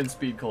know is I'm getting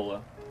speed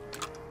cola.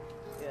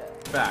 Yeah.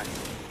 Back.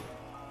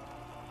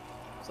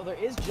 So there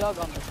is jug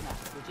on this map,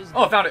 which is.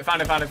 Oh, found it,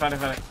 found it, found it, found it,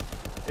 found it.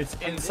 It's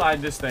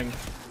inside this thing.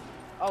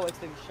 Oh, it's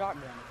the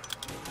shotgun.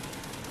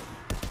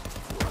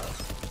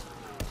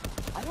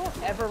 I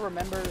don't ever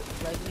remember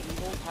Resident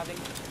Evil having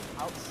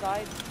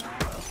outside.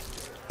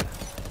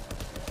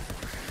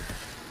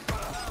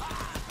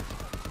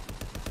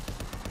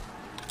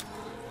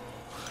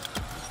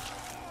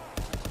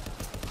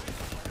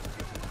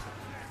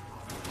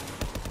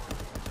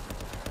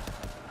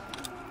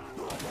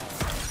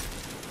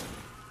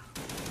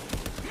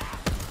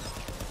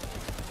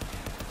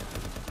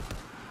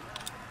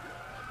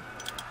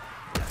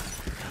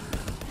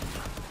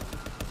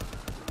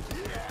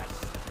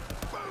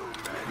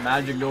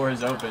 Magic door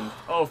has opened.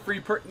 Oh,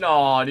 free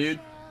no, dude.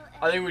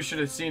 I think we should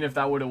have seen if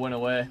that would have went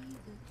away.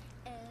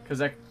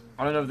 Cause I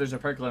don't know if there's a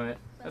perk limit.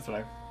 That's what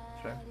I.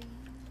 Sure.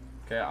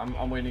 Okay,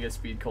 I'm waiting to get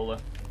speed cola.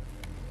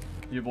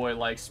 Your boy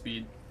likes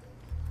speed.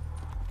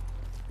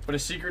 But a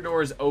secret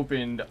door is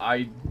opened.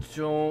 I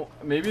don't.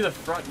 Maybe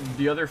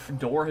the other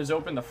door has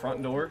opened. The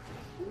front door.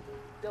 We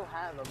still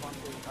have a bunch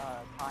of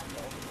time to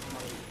open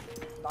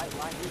some. Like, we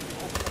can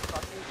open the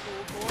crushing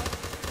tool door,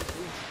 which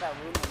leads to that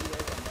room that we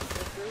guys are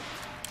meant to.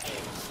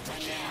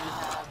 And then we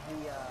have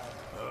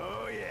the.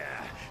 Oh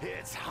yeah,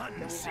 it's hunting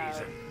Then we season.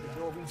 have the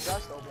door we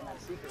just opened, that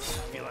secret room.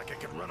 I feel like I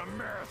could run a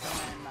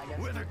marathon And I guess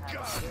with we a have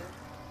gun. here.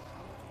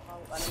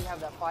 Oh, and then we have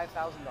that $5,000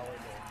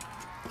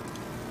 door.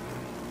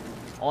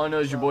 All I know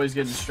is your boy's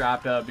getting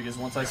strapped up because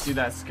once I see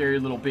that scary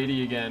little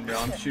bitty again, bro,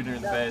 I'm shooting her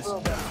in the face.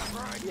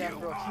 Yeah,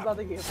 bro, she's about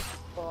to get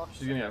fucked.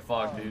 She's gonna get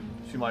fucked, dude.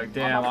 She's like,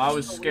 damn, I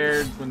was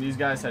scared when these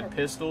guys had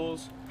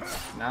pistols.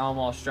 Now I'm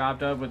all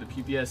strapped up with the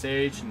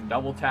PPSH and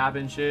double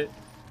tapping shit.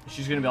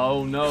 She's gonna be like,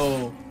 oh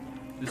no,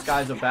 this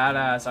guy's a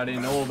badass. I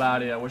didn't know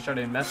about it. I wish I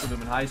didn't mess with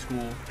him in high school.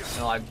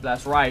 And like,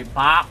 that's right,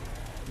 bop.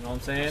 You know what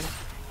I'm saying?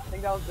 I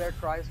think that was their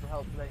cries for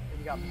help because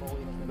he got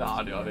bullied.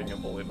 Nah, dude, I didn't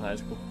get bullied in high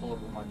school. Pull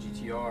up with my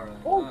GTR.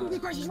 Oh, Jesus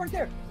Christ, he's right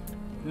there!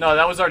 No,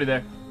 that was already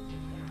there.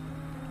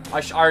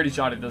 I already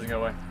shot it. Doesn't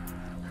go away.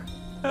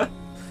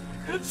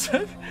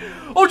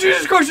 Oh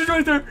Jesus Christ, he's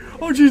right there!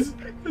 Oh Jesus!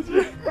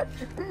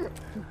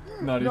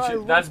 No,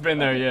 dude, that's been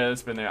there. Yeah,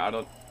 it's been there. I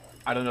don't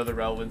know the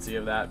relevancy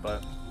of that,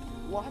 but.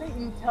 Why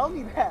didn't you tell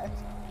me that?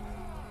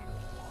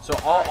 So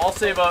I'll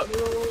save up.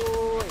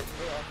 Wait.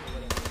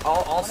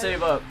 I'll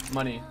save up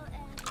money.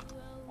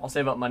 I'll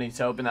save up money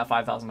to open that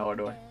 $5,000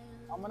 door.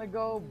 I'm gonna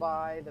go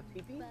buy the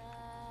PP.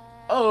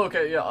 Oh,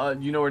 okay, yeah.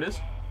 You know where it is?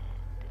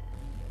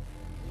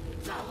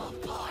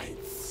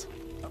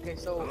 Okay,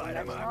 so Light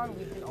 'em next up. round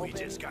we can open. We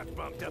just got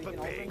bumped up we a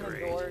can pay open the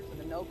grade. door to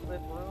the no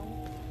clip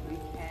room. We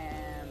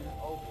can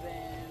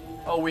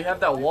open. Oh, we have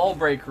that wall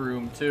break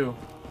room too.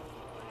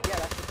 Yeah,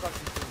 that's the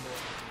crushing tool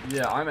door.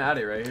 Yeah, I'm at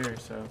it right here.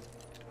 So.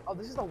 Oh,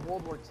 this is a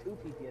World War II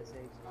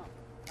PPSH. Huh,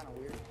 kind of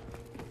weird.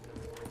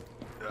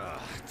 Ugh,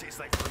 tastes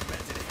like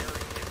fermented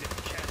herring dipped in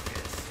cat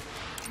piss.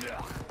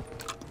 Ugh.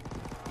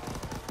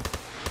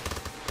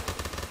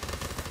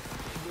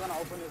 Do you want to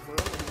open this room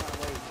or do you want to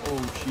wait?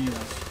 Oh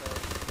Jesus.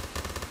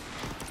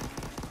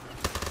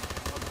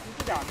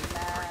 You got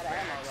mad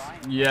ammo,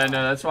 right? Yeah,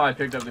 no, that's why I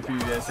picked up the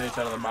PPSH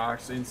out of the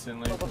box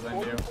instantly So the because I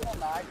knew.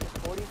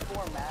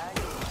 44 mag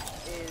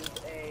is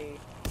a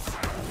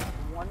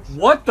one shot.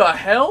 What the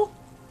hell?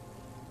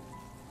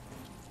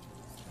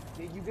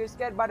 Did you get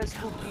scared by the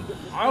spooky?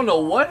 I don't know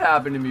what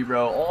happened to me,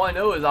 bro. All I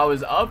know is I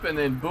was up and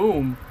then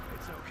boom.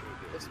 It's okay,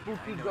 The baby.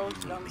 spooky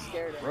ghost done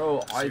scared him.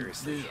 Bro,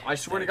 I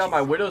swear to God,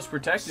 my widow's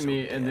protecting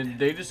me, and then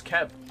they just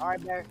kept.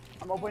 Alright, Bear.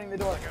 I'm opening the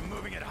door. I'm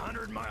moving at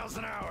 100 miles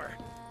an hour.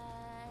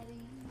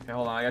 Okay,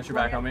 hold on. I got your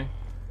back on me.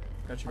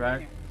 Got your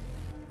back.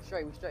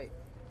 Straight, we straight.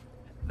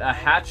 The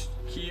hatch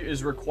key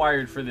is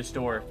required for this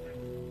door.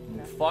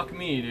 Fuck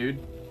me, dude.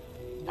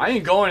 I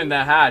ain't going in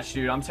that hatch,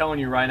 dude. I'm telling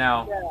you right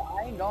now. Yeah,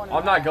 I ain't going in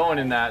I'm not going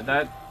in that.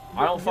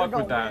 I don't fuck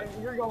with that.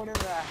 You're going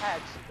into that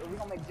hatch. We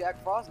gonna make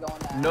Jack Frost go in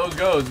that. Nose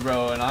goes,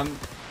 bro, and I'm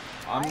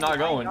not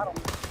going. I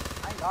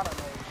ain't got a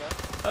nose,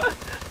 bro.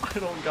 I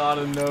don't got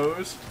a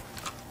nose.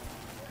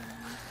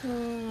 I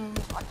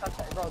cut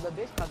that, bro. The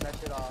bitch cut that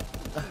shit off.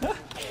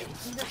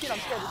 This shit, I'm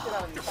scared the shit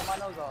out of me. Cut my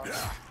nose off.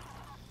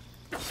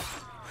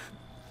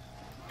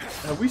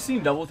 Have we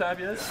seen double tap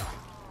yet?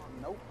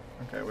 Nope.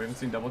 Okay, we haven't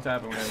seen double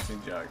tap and we haven't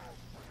seen jug.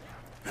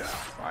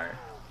 Fire.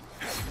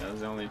 Yeah, those are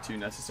the only 2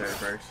 necessary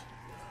perks.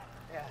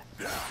 Yeah.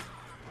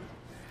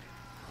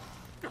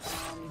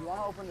 You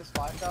want to open this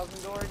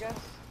 5,000 door, I guess?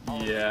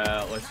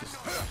 Yeah, let's just.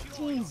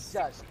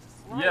 Jesus.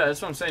 Yeah,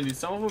 that's what I'm saying, dude.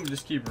 Some of them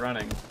just keep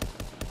running.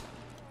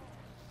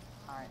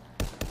 Alright,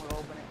 we'll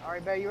open it.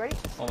 Alright, Bear, you ready?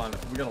 Hold on,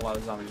 we got a lot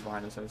of zombies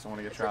behind us. I just don't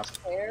want to get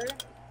trapped. There's a chair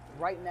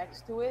right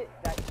next to it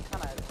that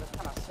kind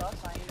of sus.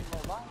 I ain't even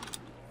gonna lie.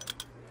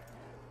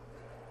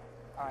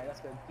 Alright, that's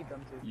good. Keep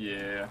them too.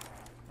 Yeah.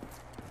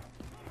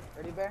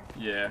 Ready, Bear?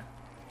 Yeah.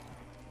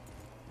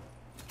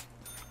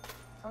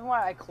 Tell me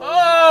why I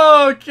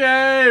closed.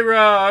 Okay,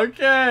 bro.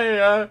 Okay.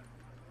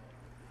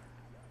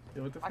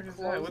 Yo, what the fuck is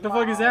that? What the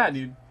fuck is that,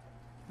 dude?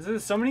 Is it a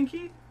summoning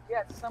key?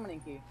 Yeah, it's a summoning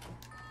key.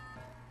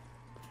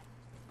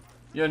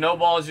 Yo, no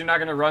balls. You're not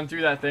gonna run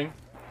through that thing.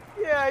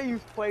 Yeah, you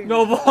played.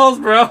 No balls,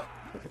 bro.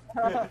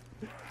 You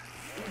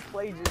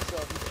played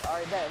yourself.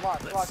 Alright, bet.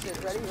 Watch this.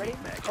 Ready? Ready?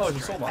 Oh, it's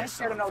a soul I ain't box.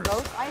 scared of no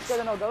ghost. I ain't scared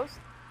of no ghost.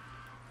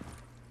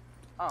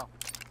 Oh.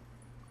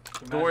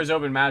 Doors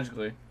open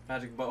magically.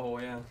 Magic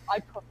butthole, yeah.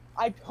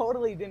 I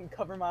totally didn't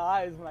cover my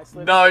eyes when I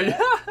slid. No, yeah.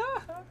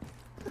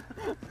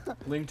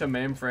 Link to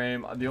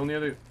mainframe. The only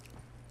other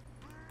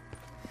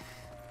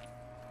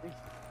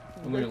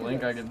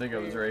link I can think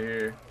of is right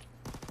here.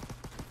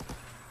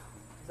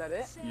 Is that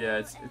it? Yeah,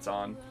 it's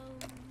on.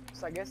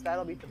 So I guess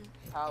that'll be the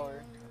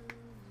power.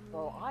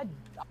 Bro, I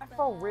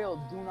for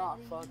real do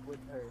not fuck with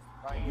her.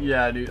 Right here.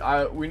 Yeah, dude.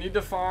 We need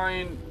to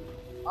find.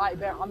 Alright,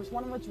 Bear, I'm just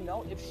want to let you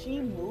know, if she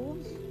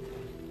moves...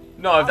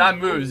 No, if that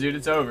moves, dude,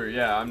 it's over.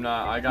 Yeah, I'm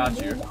not. I got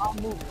you. I'm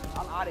moving.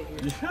 I'm out of here.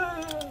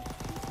 Yeah.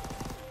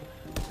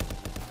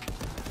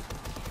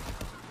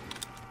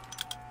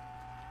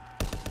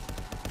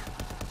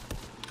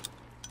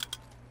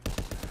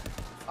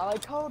 I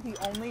like how the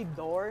only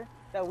door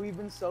that we've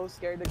been so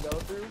scared to go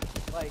through,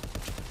 like,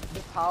 the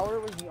tower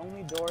was the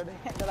only door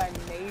that I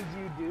made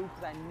you do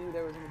because I knew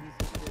there was going to be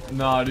some shit.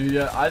 No, dude,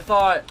 yeah, I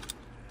thought,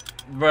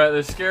 but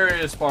the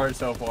scariest part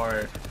so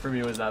far for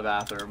me was that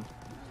bathroom.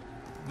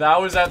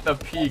 That was at the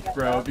peak,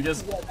 bro,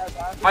 because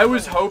I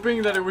was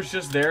hoping that it was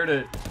just there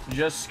to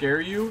just scare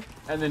you,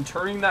 and then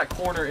turning that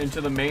corner into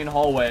the main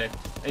hallway,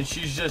 and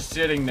she's just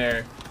sitting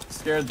there,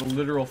 scared the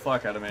literal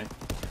fuck out of me.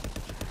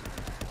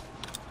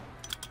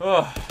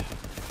 Ugh.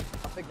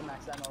 I'll pick the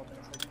max ammo open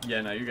a second.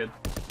 Yeah, no, you're good.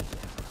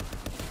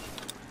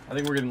 I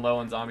think we're getting low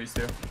on zombies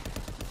too.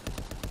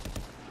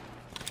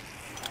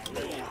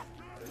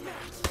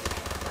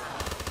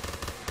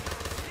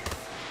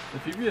 The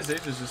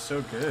PPSH is just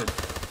so good.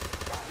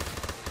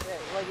 Yeah,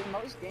 like in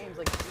most games,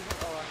 like even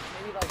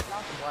maybe like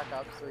not the Black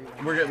Ops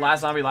 3. We're good.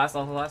 Last zombie, last.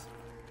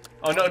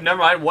 Oh no, never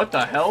mind. What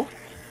the hell? Alright.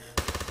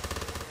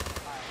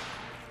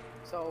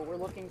 So we're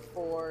looking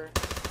for.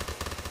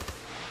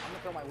 I'm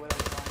gonna throw my widow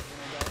behind me,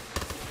 go.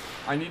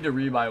 I need to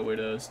rebuy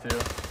widows too.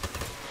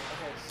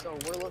 Okay, so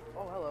we're looking.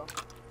 Oh, hello.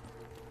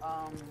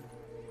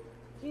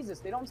 Jesus,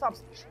 they don't stop.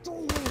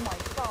 Oh my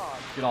god.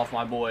 Get off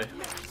my boy.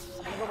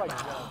 I'm gonna go by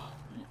Jug.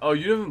 Oh,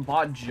 you haven't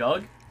bought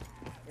Jug?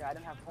 Yeah, I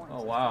didn't have points.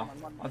 Oh wow.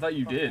 I thought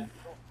you did.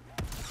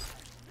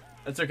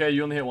 That's okay.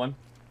 You only hit one.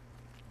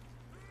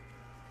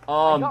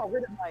 I got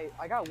rid of my.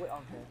 Okay,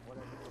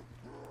 whatever.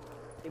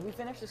 Did we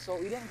finish the soul?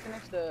 We didn't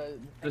finish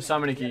the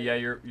summoning key. Yeah,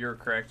 you're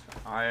correct.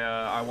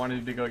 I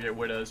wanted to go get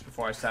widows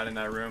before I sat in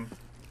that room.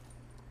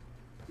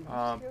 Did you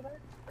secure that?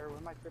 Or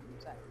am I tripping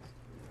seconds?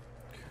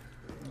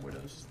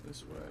 Widows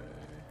this way.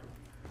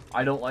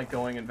 I don't like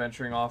going and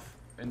venturing off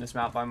in this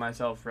map by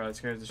myself, bro. It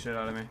scares the shit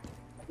out of me.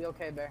 You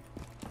okay, Bear?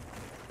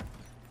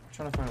 I'm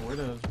trying to find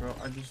widows, bro.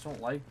 I just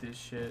don't like this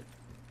shit.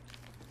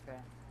 Okay.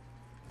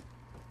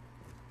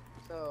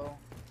 So,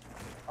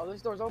 oh,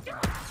 this door's open.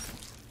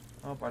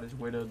 Oh, I just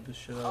widowed the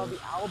shit out Oh, of the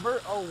it.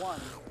 Albert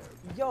 01.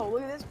 Yo,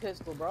 look at this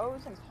pistol, bro.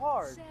 This thing's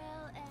hard.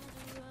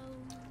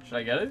 Should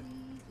I get it?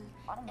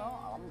 I don't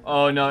know.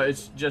 Oh, no,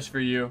 it's just for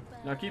you.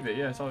 No, keep it.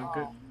 Yeah, it's all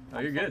good. Oh,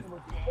 you're good.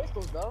 With these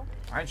pistols, though.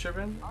 I ain't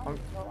tripping. I don't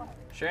know why.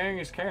 Sharing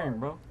is caring,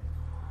 bro.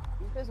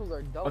 These pistols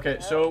are dope. Okay,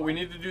 as so hell. we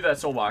need to do that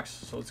soul box.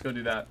 So let's go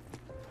do that.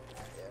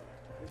 Yeah.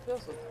 This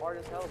pistol's hard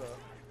as hell, though.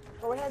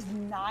 Bro, it has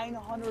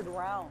 900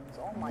 rounds.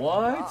 Oh my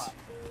What? god.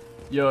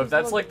 Yo, if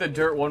that's like the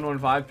Dirt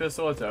 115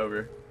 pistol, it's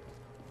over.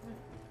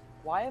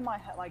 Why am my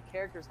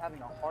characters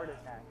having a heart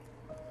attack?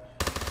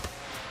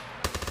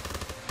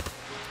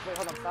 Wait,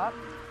 hold on, stop.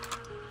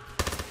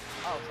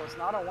 Oh, so it's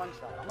not a one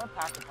shot. I'm gonna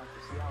pack a punch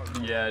to see how it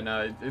goes. Yeah,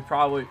 no, it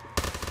probably.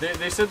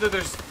 They said that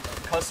there's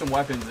custom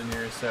weapons in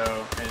here,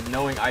 so, and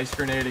knowing Ice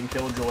Grenade and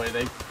Killjoy,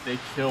 they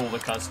kill the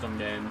custom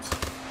games.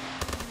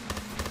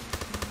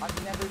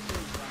 I've never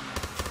seen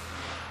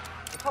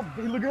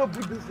summoning. Look how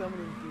big the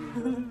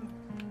summoning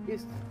tree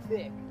is. It's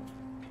thick.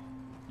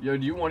 Yo,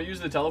 do you want to use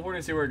the teleport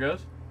and see where it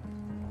goes?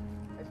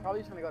 It's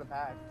probably just gonna go to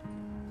pack.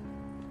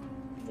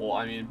 Well,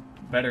 I mean,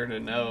 better to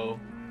know.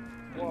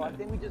 Well, I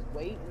think we just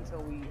wait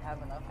until we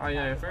have enough. Oh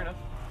yeah, fair enough.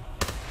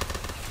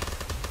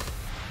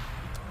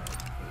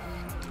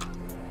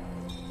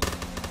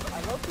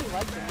 I low-key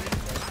like the music.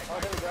 Oh,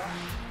 there we go.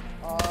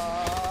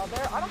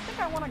 There. I don't think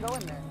I want to go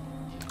in there.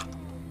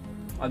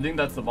 I think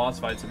that's the boss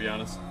fight, to be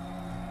honest.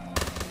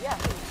 Yeah, I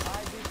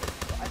do.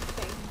 I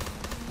think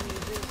we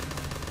just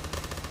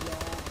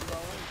don't go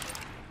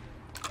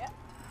in. Yeah.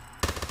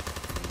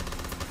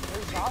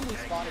 There's zombies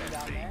spawning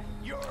down there.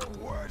 Your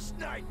worst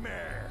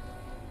nightmare.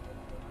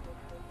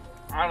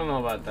 I don't know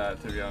about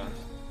that, to be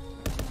honest.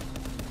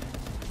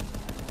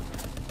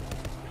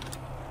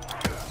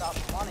 Stop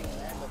spawning in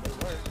there, but they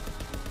were.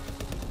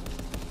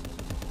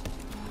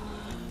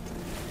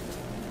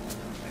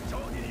 I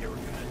told you you were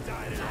gonna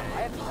die today.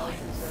 I have no concern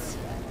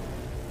with that.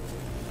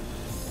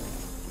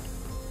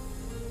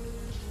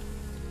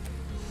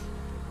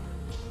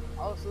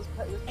 Oh, so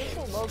this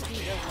pistol low-key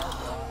does help.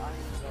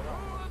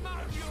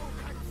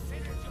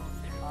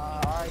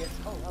 Alright,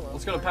 oh, hello.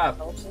 Let's go to Pap.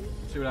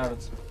 See what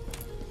happens.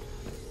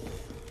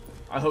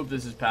 I hope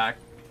this is packed.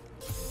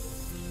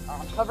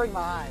 I'm covering my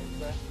eyes,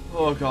 bro.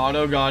 Oh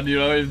god,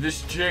 dude.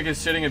 This chick is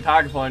sitting in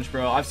Pack-a-Punch,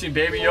 bro. I've seen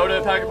Baby Yoda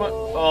in Pack-a-Punch.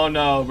 Oh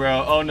no,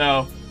 bro. Oh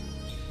no.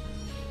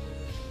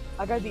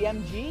 I got the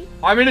MG.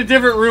 I'm in a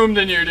different room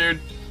than you, dude.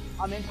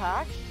 I'm in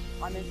pack.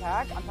 I'm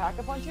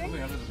pack-a-punching.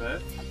 Something under the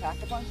bed? I'm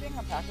pack-a-punching.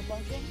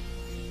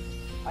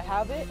 I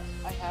have it.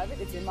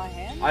 It's in my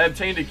hand. I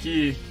obtained a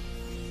key.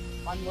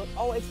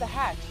 Oh, it's the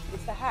hatch.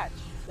 The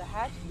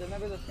hatch.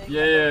 Remember the thing?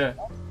 Yeah.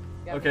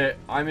 Yeah, Okay,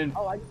 I'm in.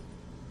 Oh,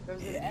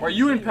 there's an Are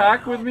you in MG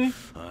pack right with me?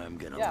 I'm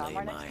gonna Yeah, lay I'm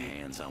right my next to you.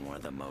 hands on one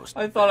of the most.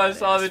 I thought I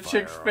saw the badass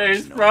chick's firearms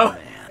face, known bro. to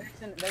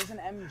man. There's an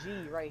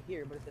MG right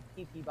here, but it's a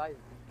PP Bison.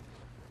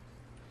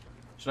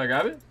 Should I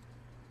grab it?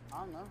 I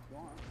don't know if you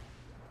want.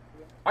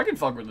 I can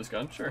fuck with this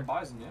gun, sure.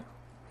 Bison, yeah.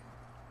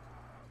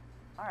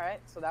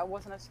 Alright, so that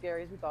wasn't as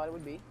scary as we thought it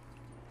would be.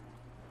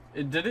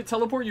 Did it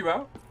teleport you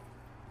out?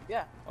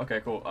 Yeah. Okay,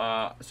 cool.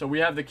 So we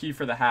have the key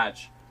for the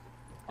hatch.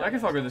 Yeah, I can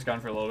fuck with this gun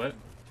for a little bit.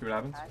 See what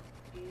happens. Hatch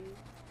key.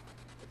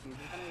 The fuse is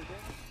gonna be good.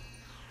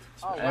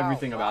 So Oh, wow.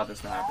 everything about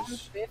this map Round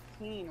is.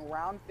 15,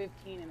 round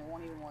 15, and it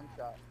won't even one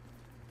shot.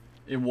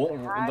 It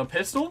won't. The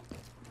pistol?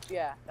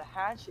 Yeah, the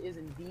hatch is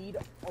indeed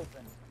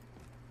open.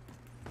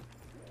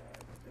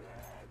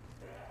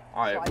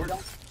 Alright, So I we're.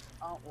 don't.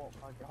 Oh well,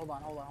 okay. Hold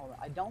on.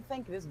 I don't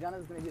think this gun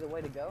is gonna be the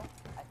way to go.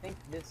 I think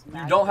this.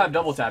 You don't have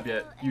double tap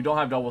yet. You don't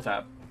have double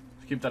tap.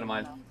 Keep that in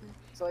mind. No.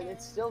 So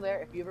it's still there.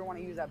 If you ever want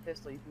to use that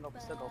pistol, you can go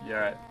still go. Yeah,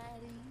 alright.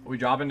 Are we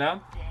dropping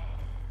down?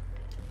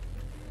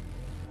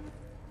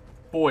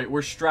 Boy,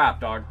 we're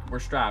strapped, dog. We're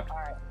strapped. All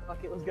right.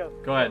 Fuck it. Let's go.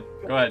 Go ahead.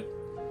 Go ahead.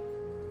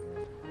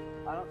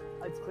 I don't.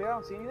 It's clear. I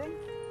don't see anything.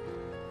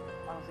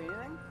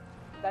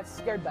 That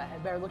scared the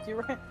head. Bear, look to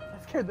your right.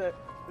 That scared the.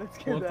 That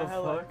scared What the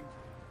hell out of fuck? me.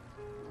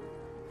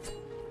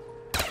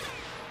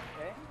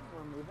 Okay,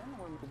 we're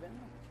moving.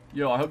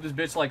 Yo, I hope this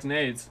bitch likes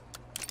nades.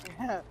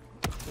 Yeah,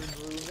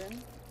 we're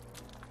moving.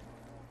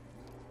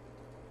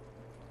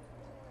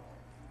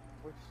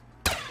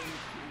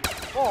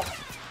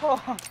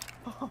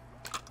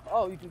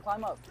 Oh, you can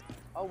climb up.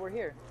 Oh, we're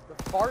here. The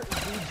fart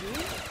GG.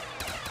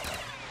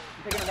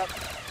 I'm picking it up.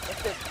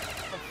 What's this?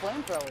 A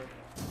flamethrower.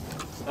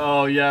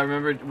 Oh yeah,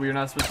 remember we're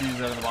not supposed to use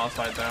that in the boss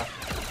fight though.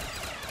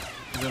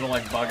 'Cause it'll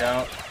like bug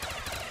out.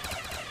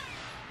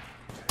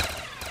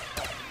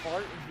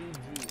 Fart GG.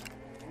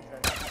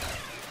 Interesting.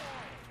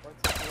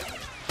 What's up here?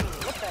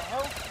 What the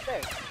hell?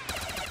 There.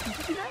 Did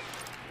you see that?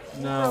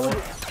 No.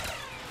 Bro,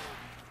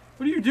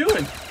 What are you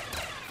doing?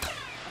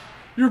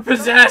 You're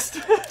possessed.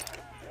 what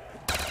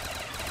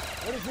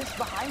is this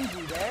behind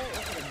you there?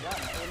 Look at a gun.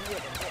 Oh, maybe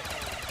like a book.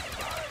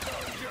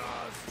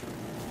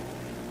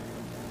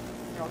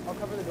 Here, I'll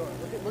cover the door.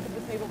 Look at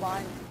the table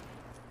behind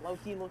you.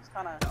 Low-key looks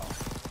kind of...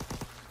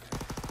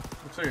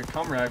 Looks like a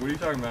cum rag. What are you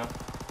talking about?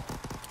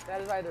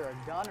 That is either a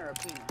gun or a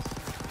penis.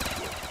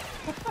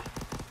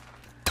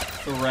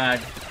 It's a rag.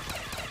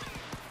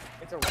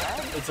 It's a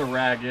rag? It's a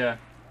rag, yeah.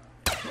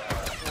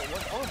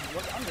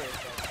 What's under it,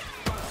 though?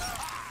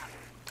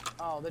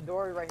 Oh, the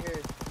door right here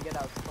is to get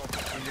out. You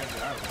gotta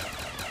get out of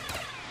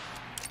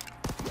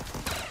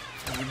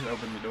We just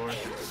opened the door.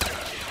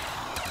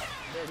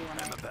 There, do you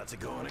wanna... I'm about to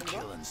go on a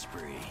killing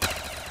spree.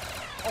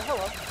 Oh,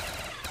 hello.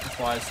 That's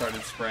why I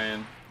started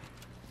spraying.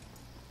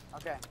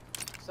 Okay,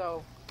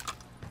 so,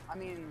 I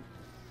mean,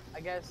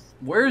 I guess...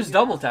 Where is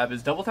double tap?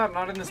 Is double tap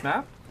not in this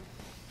map?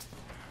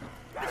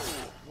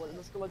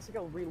 Let's take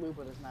a re-loop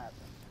of this map.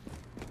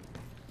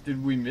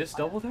 Did we miss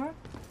double tap?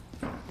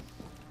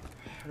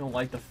 I don't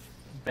like the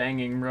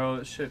banging, bro.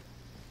 That shit.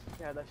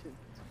 Yeah, that shit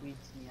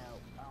tweaks me out.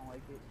 I don't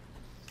like it.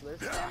 So there's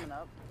stamina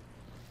up.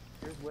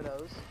 Here's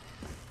widows.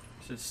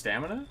 Is it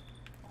stamina?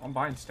 I'm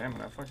buying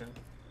stamina. Fuck it.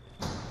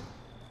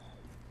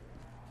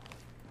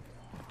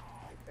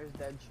 There's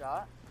dead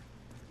shot.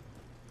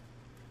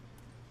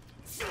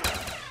 Okay.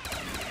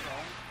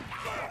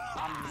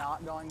 I'm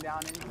not going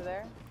down into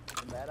there.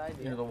 It's a bad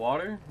idea. Near the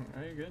water?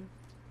 Are you good?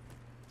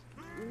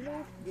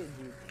 Nope. Get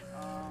deep.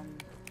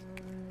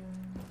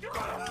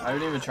 I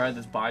haven't even tried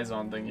this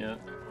Bison thing yet.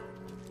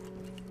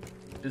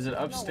 Is it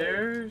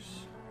upstairs?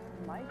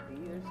 It might be.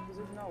 There's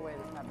no way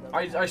this map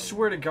doesn't. I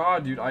swear to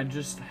God, dude, I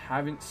just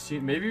haven't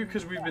seen. Maybe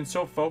because we've been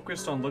so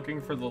focused on looking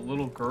for the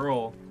little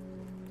girl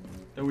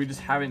that we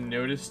just haven't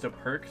noticed a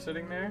perk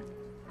sitting there.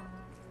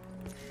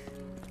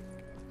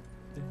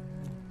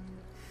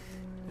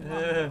 I'm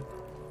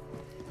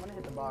gonna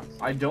hit the box.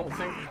 I don't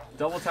think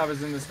double tap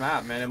is in this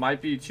map, man. It might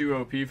be too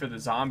OP for the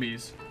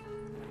zombies.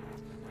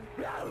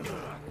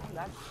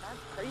 That's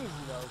crazy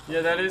though.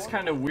 Yeah, that is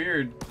kind of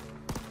weird.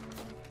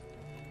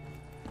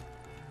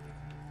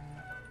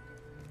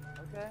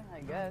 Okay, I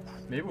guess.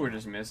 Maybe we're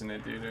just missing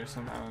it, dude, or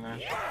something. I don't know.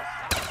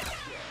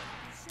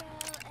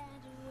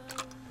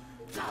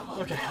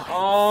 Okay.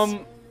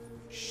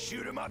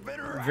 Shoot him up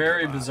and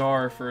Very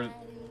bizarre for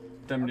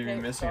them to be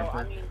Okay, missing so, a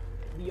perk. I mean,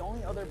 the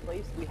only other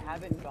place we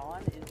haven't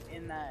gone is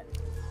in that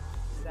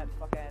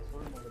fuck ass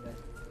room over there.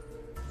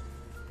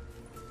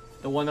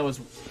 The one that was.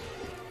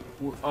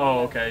 Oh,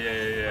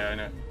 okay. Yeah. I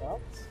know.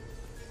 What?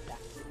 Yeah,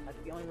 that's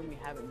the only room we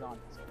haven't gone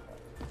to so far.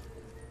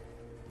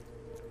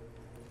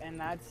 And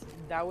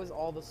that was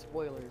all the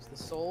spoilers. The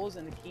souls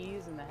and the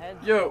keys and the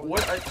heads. Yo,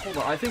 what? Hold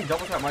on. I think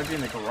double tap might be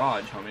in the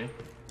garage, homie.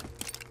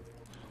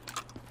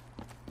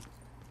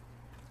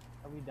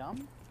 Are we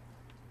dumb?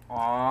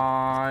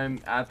 I'm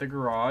at the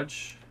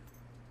garage.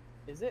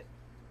 Is it?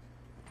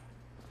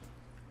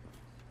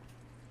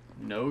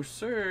 No,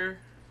 sir.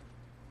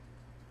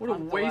 What a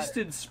Climb the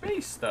wasted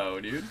space, though,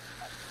 dude.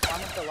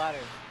 Climb up the ladder.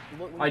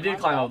 Look, when I you did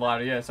climb up the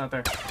ladder. Yeah, it's not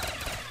there.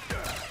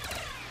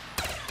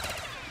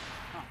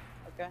 Huh,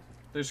 okay.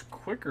 There's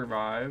quick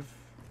revive,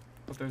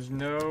 but there's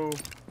no.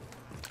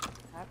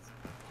 That's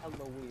hella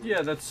weird.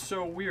 Yeah, that's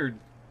so weird.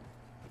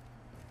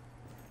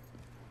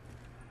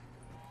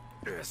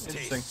 This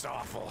Interesting. tastes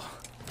awful.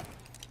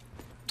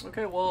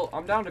 Okay, well,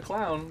 I'm down to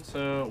clown,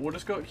 so we'll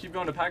just keep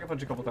going to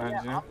Pack-a-Punch a couple times,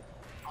 Yeah, you know?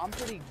 I'm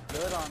pretty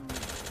good on.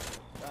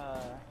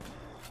 I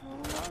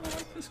don't know.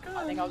 This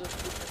guy. I think I'll just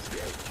keep this.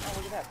 Oh,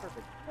 look at that,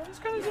 perfect. This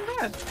guy isn't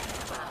bad.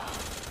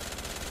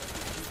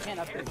 You can't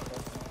upgrade the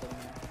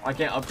stuff. I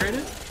can't upgrade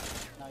it?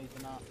 No, you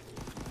cannot.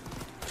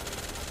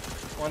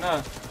 Why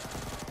not?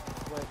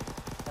 What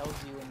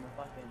tells you in the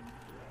fucking.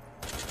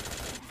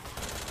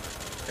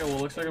 Okay, well,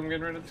 looks like I'm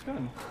getting rid of this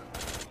gun.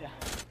 Yeah.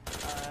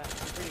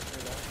 I'm pretty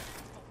sure though.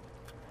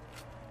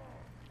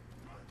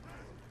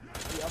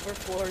 The upper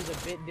floor is a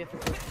bit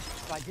difficult,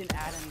 so I didn't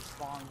add any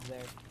spawns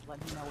there. Let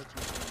me know what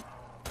you think.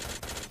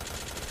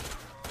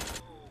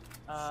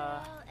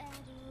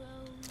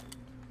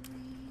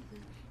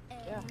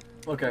 Yeah.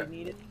 Okay. You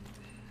need it.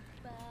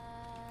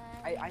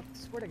 I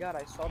swear to God,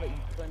 I saw that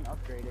you couldn't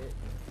upgrade it.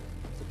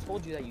 So I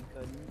told you that you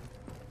couldn't.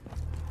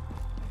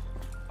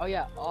 Oh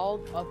yeah, all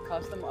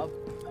custom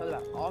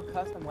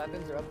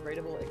weapons are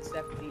upgradable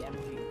except the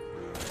MG.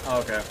 Oh,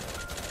 okay.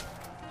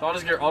 So I'll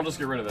just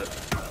get rid of it.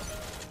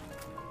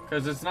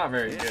 Cause it's not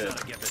very This good. ought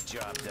to get the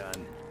job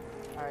done.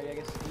 Alright, I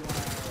guess you wanna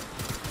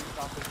finish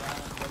off this round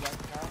and go back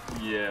to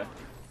that? Yeah.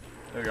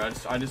 There we go.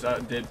 I just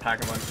did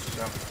Pack-a-Punch,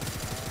 so.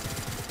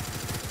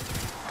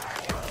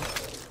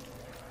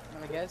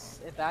 And I guess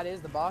if that is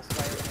the boss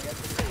fight, then I guess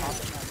it's the top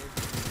numbers.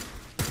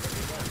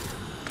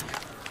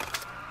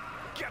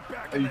 Get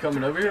back Are you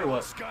coming over here or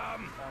what?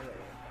 scum. Oh,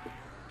 yeah.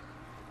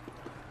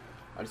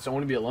 I just don't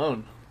want to be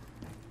alone.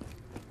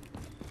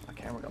 My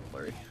camera got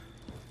blurry.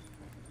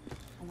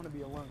 I wanna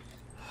be alone.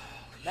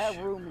 That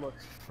room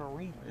looks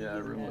freaky. Yeah,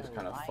 that room looks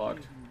kind of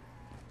fucked.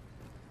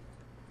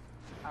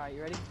 Alright,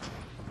 you ready?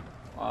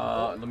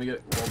 Let me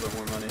get a little bit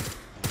more money.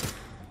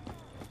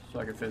 So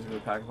I can physically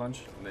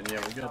Pack-a-Punch, and then yeah,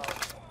 we're good.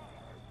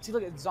 See,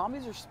 look,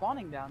 zombies are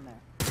spawning down there.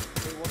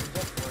 They will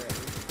just for it.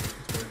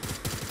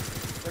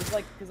 There's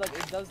like, cause like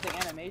it does the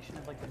animation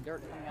of like the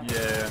dirt coming out.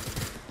 Yeah.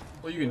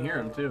 Well, you can hear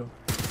them too.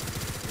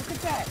 Look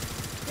at that!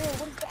 Hey,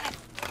 what is that?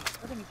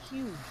 They're gonna be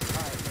huge.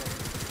 Alright, ready?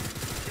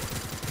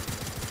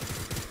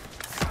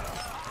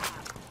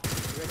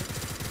 You ready?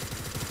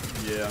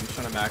 Yeah, I'm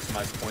trying to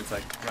maximize points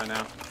like right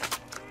now.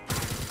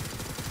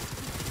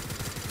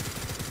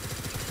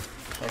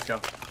 Let's go.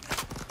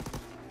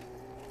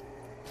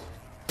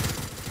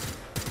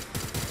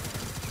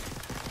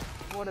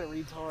 What a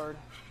retard.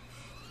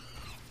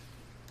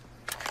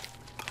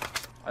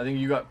 I think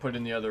you got put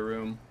in the other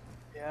room.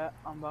 Yeah,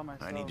 I'm by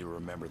myself. I need to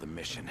remember the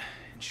mission.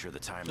 Ensure the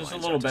timeline. Just a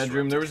little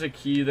bedroom. There was a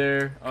key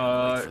there.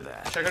 Can't wait for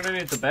that. Check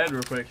underneath the bed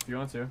real quick if you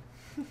want to.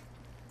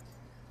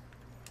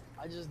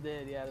 I just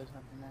did, yeah, there's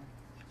nothing there.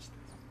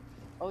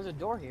 Oh, there's a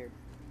door here.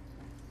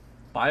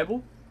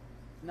 Bible?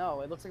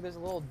 No, it looks like there's a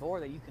little door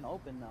that you can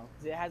open though.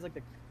 'Cause it has like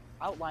the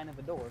outline of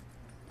a door.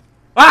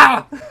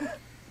 Ah!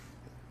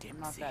 Damn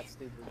not that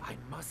stupid. I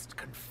must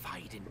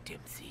confide in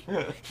Dempsey.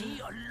 He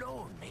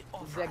alone may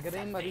offer The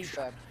Green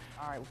salvation. Marita.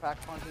 Alright, we'll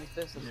pack punch in his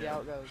fist. Let's see Yeah.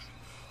 how it goes.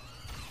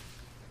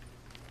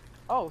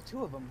 Oh,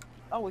 2 of them.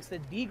 Oh, it's the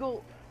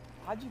Deagle.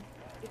 How'd you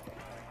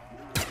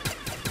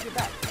get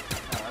back?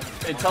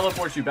 It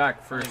teleports you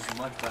back first. It's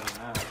much better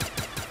now.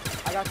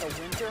 I got the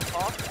Winter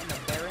Hawk and the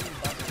Baron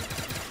Buzzard.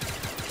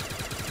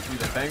 Dude,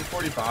 the Bang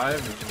 45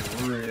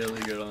 is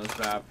really good on this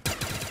map.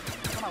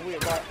 Kinda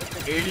weird, but it's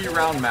a 80 Deagle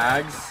round and-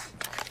 mags.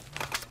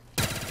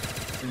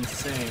 It's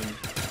insane.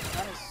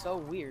 That is so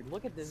weird.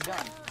 Look at this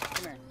gun.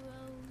 Come here.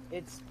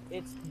 It's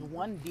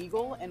 1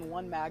 Deagle and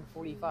 1 Mag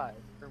 45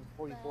 or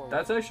 44.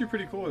 That's actually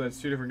pretty cool. That's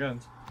 2 different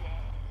guns.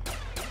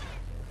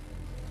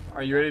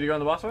 Are you ready to go on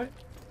the boss fight?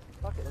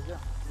 Fuck it, let's go.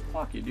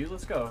 Fuck you, dude.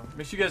 Let's go.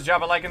 Make sure you guys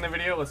drop a like in the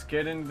video. Let's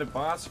get into the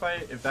boss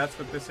fight if that's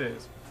what this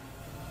is.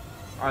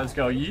 Alright, let's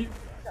go. Yeet.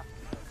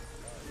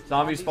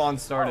 Zombie spawn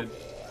started.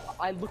 Oh,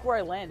 I look where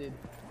I landed.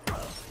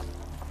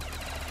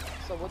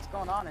 So what's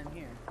going on in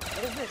here?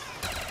 What is this?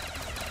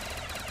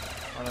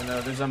 I don't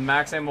know. There's a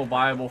max ammo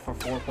viable for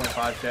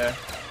 4.5k. Yeah,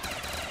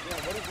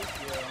 what is this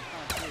here? I'm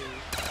trying to see.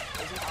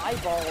 There's an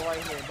eyeball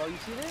right here, bro. You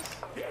see this?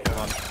 Hold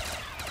on.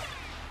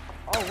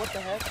 Oh, what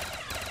the heck?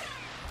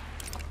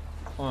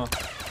 Huh.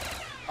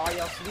 Oh,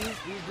 y'all see these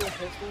dual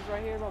pistols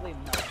right here, bro? They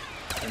melt.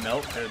 They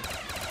melt? Good.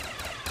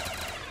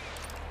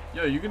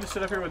 Yo, you can just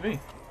sit up here with me.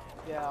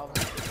 Yeah, I'll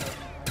just put those in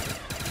there.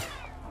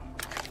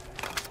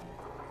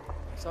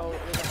 So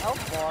there's a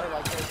health bar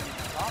like there's in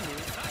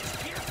zombies.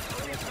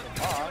 There's a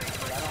box,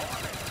 but I don't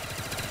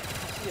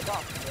see a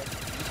box there.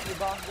 You see a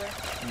box there?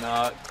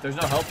 Nah, there's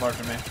no health bar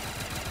for me.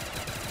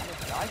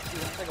 I see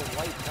it. It's like a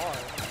white bar.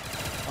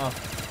 Huh.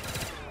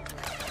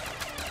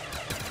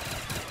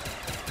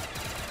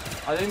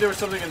 I think there was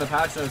something in the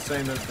patch notes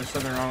saying that there's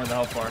something wrong with the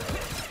health bar.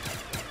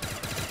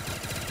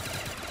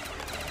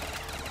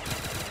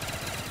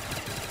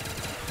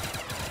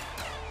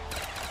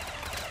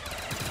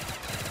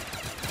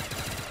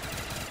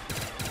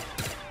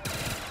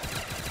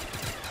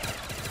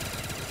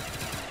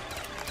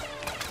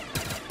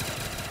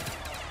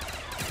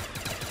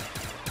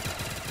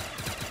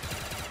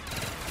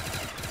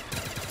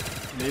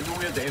 Maybe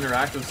we have to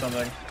interact with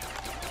something.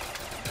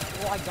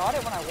 Well, I got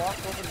it when I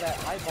walked over to that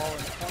eyeball in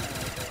the corner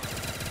right there.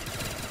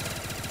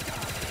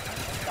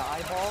 The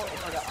eyeball?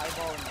 It's like an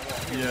eyeball in the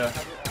wall. Here, Yeah.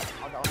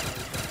 I'll show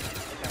you.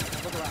 Okay,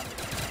 look around.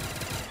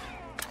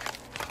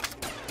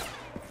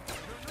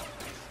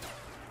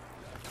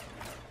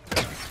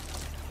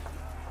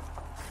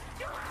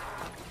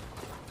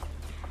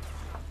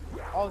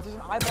 Oh, there's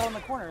an eyeball in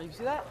the corner. You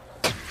see that?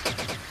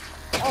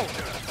 Oh,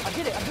 I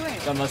did it. I'm doing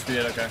it. That must be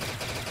it, okay.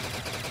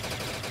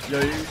 Yo,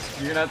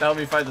 you're gonna have to help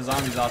me fight the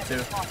zombies off too.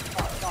 It's gone.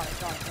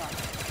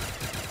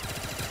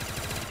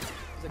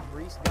 There's a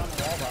grease gun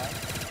wall by.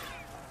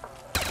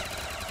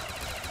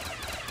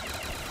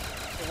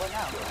 So what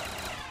now?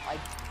 I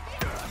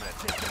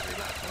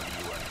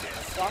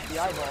stopped the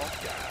eyeball.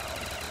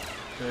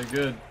 Okay,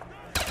 good.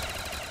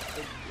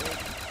 It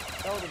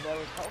showed that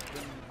was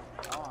helping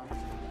on.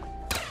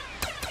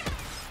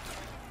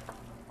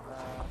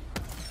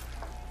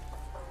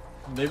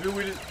 Maybe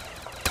we did.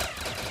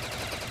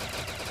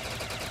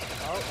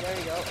 Oh, there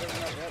you go. There's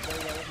another, yep, there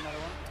you go. There's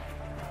another one.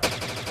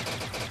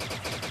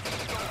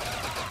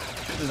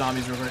 Shoot the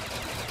zombies real quick. Oh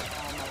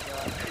my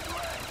god.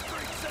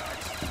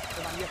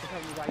 Come on, you have to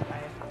cover me right now.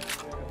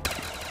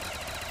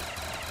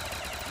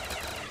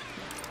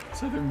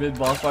 So they're mid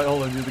boss fight.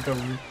 Hold on, you have to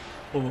cover me.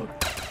 Hold on.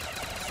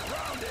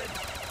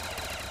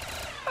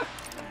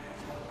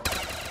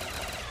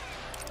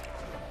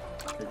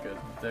 Okay, good.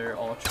 They're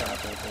all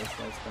trapped right there,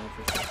 so that's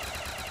beneficial.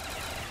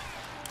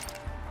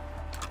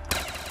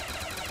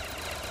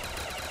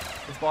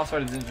 This boss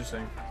fight is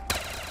interesting.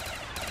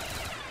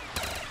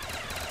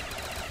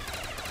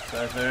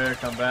 Seth there,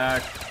 come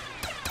back.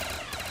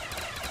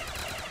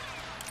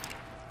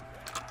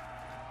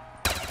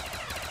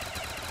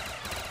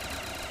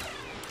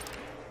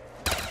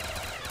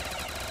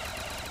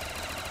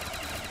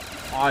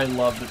 I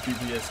love the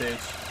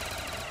PPSH.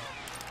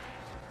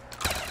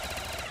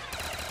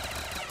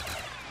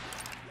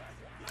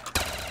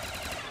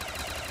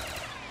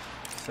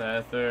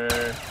 Sether,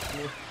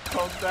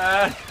 come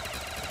back.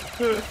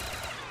 Oh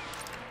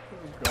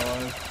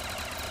god.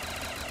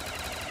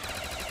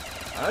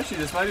 Actually,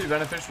 this might be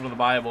beneficial to the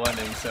viable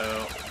ending,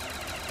 so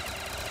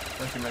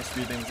actually might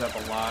speed things up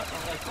a lot.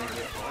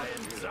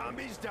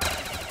 Zombies die.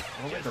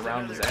 I don't think the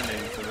round is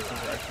ending, so this is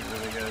actually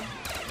really good.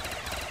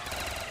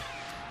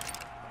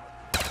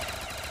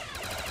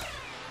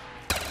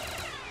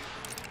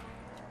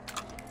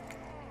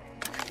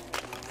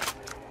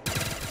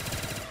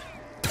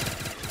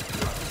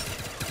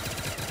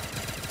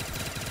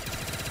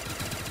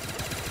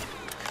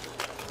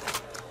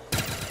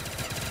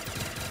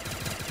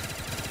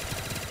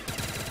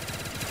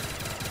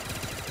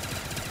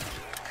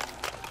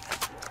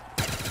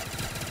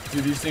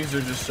 Dude, these things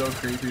are just so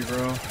creepy,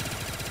 bro.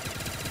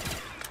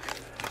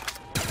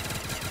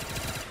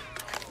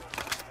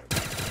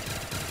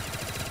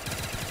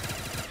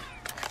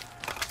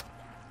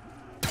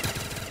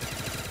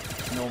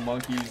 No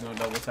monkeys, no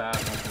double tap,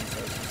 nothing, so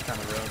it's just kind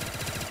of rough.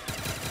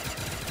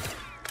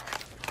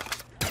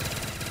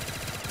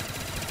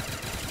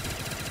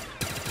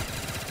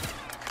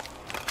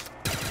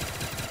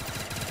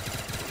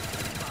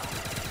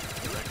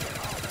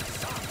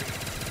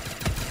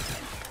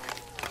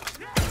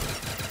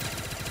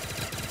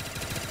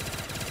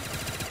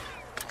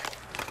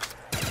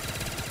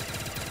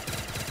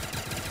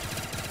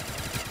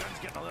 Gun's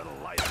getting a little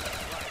lighter.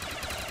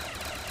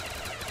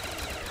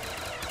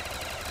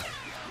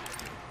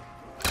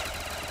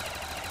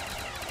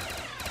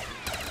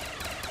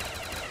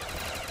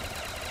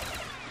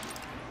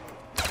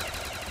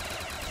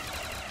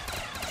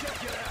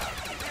 Check it out.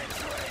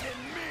 It's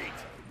raining meat.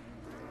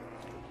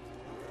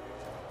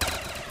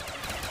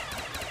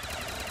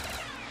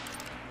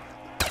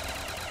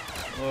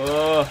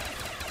 Ugh.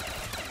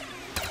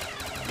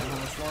 How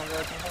much longer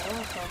I can hold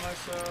off on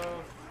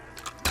myself?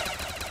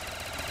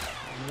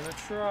 I'm gonna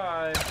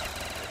try.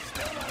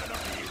 Still not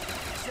enough of you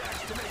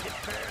sacks to make it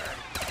fair.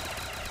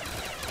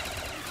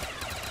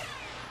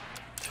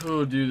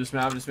 Oh, dude, this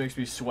map just makes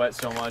me sweat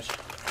so much.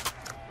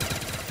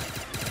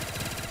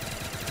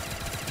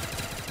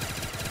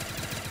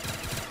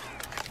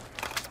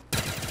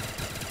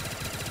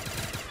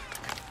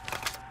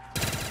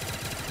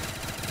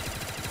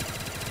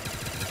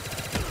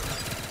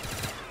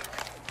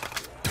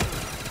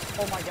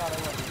 Oh my god, I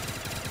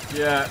love you.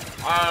 Yeah,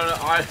 I don't know.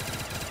 I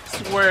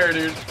swear,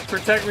 dude.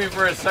 Protect me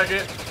for a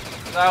second.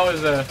 That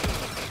was a.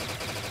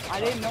 I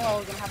didn't know I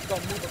was gonna have to go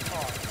move a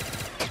car.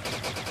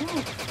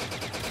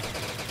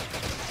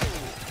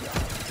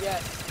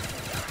 Yes.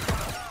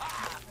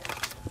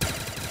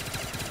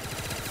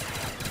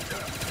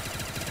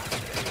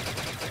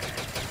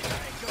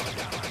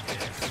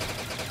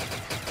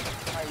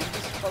 Alright, you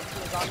just focus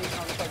on the zombies and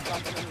I'll just like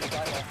jumping into the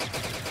eyeball.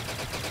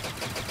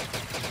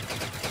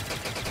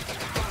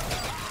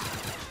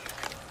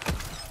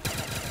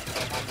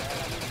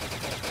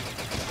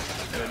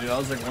 Yeah, dude, I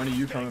was like, when are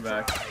you coming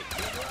back? I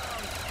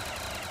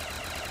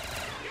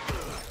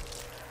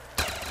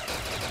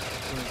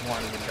just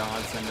wanted the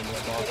godsend in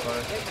this boss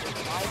fight.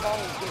 Eyeball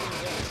is getting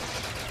bigger.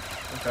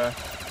 Okay.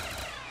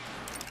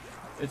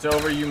 It's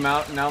over. You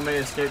now may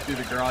escape through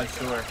the garage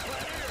door.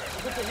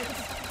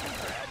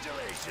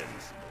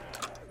 Congratulations.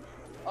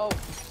 Oh,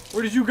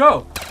 Where did you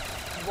go?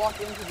 you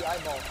walked into the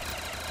eyeball.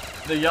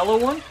 The yellow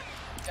one?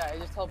 Yeah, it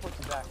just teleports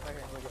you back. Right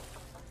here, look at.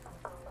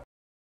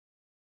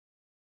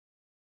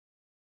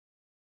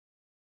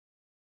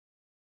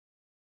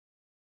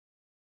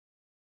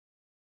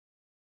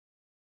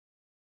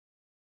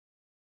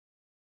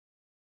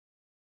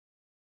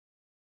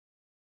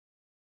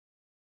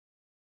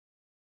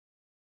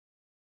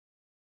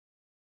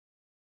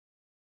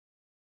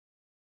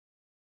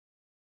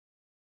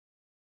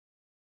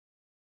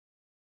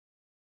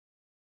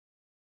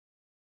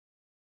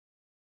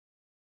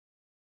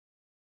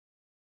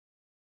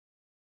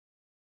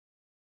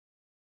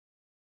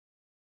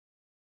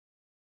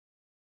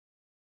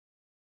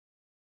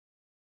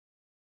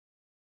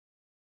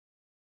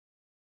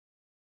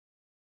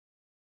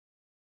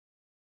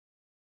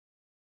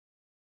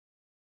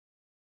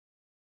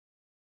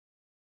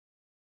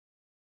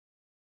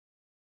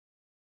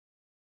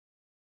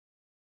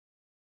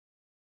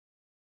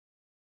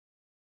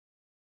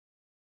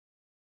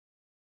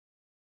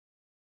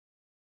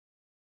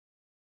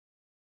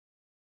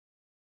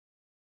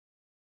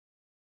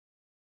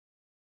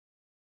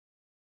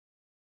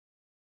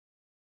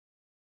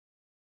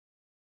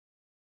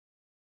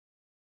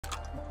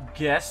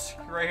 Guess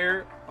right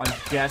here. I'm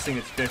guessing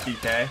it's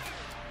 50k.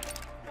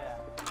 Yeah.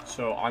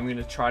 So I'm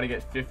gonna try to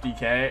get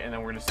 50k, and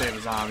then we're gonna save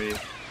a zombie.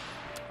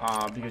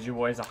 Because your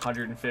boy has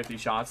 150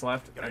 shots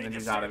left, Gonna and then need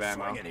he's to out of start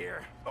ammo. swinging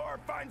here, or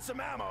find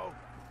some ammo.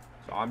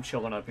 So I'm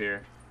chilling up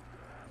here.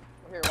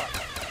 Here, what?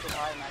 Go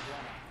buy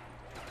Magdalena.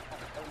 Oh,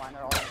 never mind,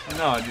 they're all.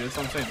 No, dude, that's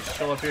what I'm saying. Just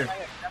chill up here. Right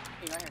here,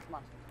 right here, come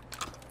on.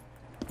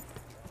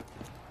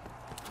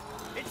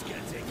 It's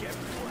gonna take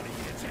every one of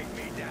you to take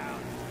me down.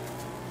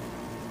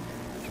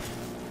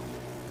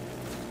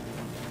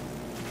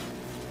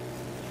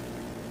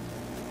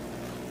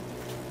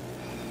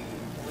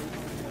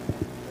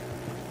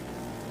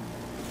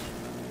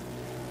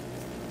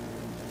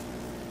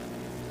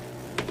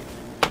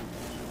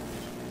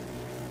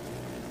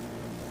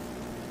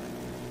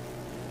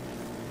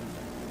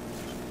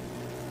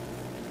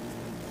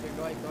 Here,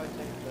 go ahead,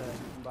 take the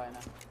buy now.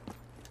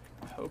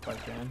 I hope I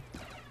can.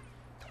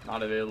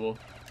 Not available.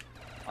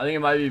 I think it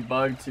might be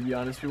bugged, to be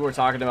honest. People were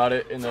talking about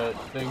it in the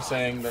thing,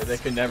 saying that they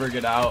could never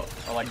get out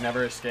or like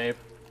never escape.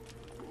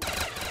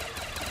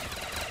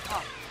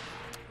 Huh.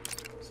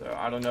 So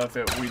I don't know if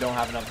we don't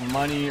have enough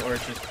money or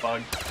it's just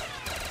bugged.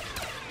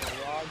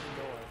 Garage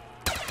door.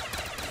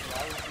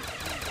 Why would you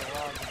see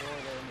garage door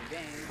there in the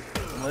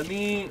game? Let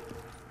me.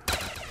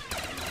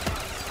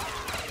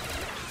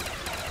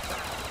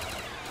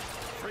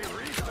 Free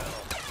refill.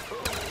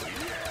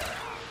 Oh yeah.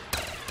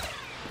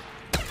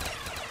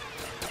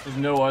 There's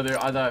no other.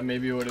 I thought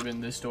maybe it would have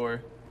been this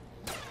door.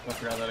 I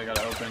forgot that I got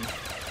to open.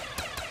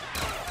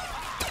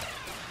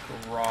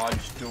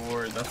 garage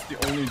door. That's the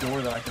only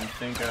door that I can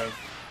think of.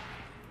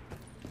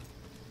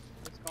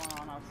 What's going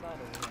on outside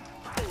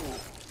over here?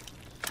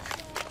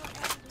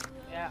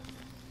 Yeah.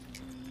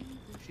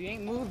 She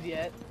ain't moved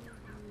yet.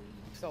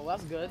 So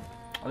that's good.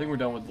 I think we're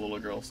done with the little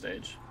girl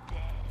stage.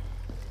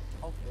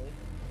 Hopefully.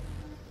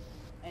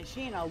 And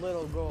she ain't a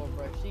little girl,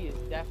 bro. She is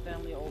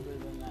definitely older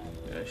than that.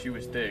 Yeah, she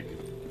was thick.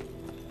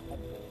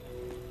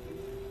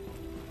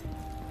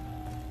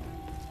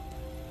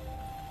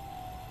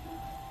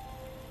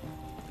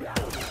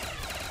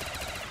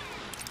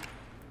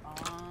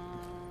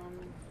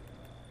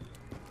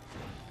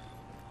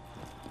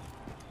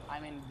 I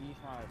mean, do you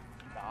want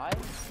to die?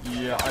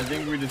 Yeah, I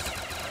think we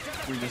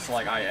just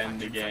like I end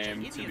the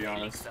game, to be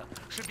honest.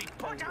 Should be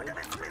put out of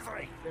its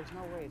misery. There's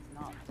no way it's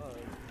not bugged.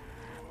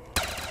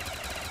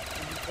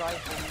 Did you try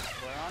putting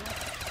square on it?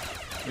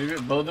 Maybe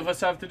both of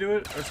us have to do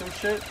it or some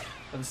shit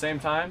at the same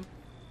time.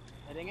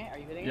 Hitting it? Are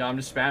you hitting it? Yeah, I'm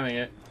just spamming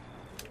it.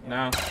 No.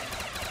 Alright,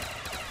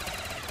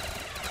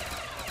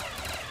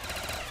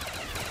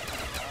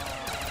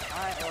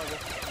 well, I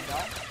guess we can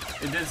die.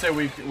 It did say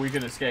we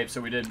could escape,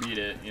 so we did beat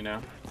it, you know.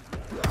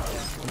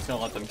 I'm just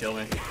gonna let them kill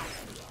me.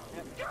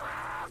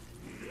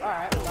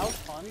 Alright, well, that was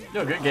fun.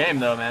 Yo, good game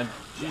though, man.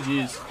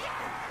 GG's.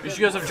 Make sure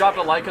you guys have dropped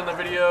a like on the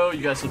video.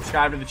 You guys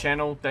subscribe to the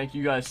channel. Thank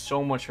you guys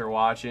so much for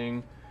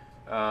watching.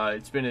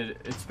 It's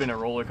been a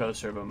roller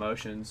coaster of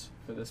emotions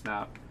for this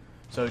map.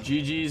 So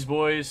GG's,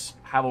 boys.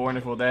 Have a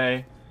wonderful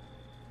day.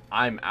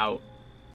 I'm out.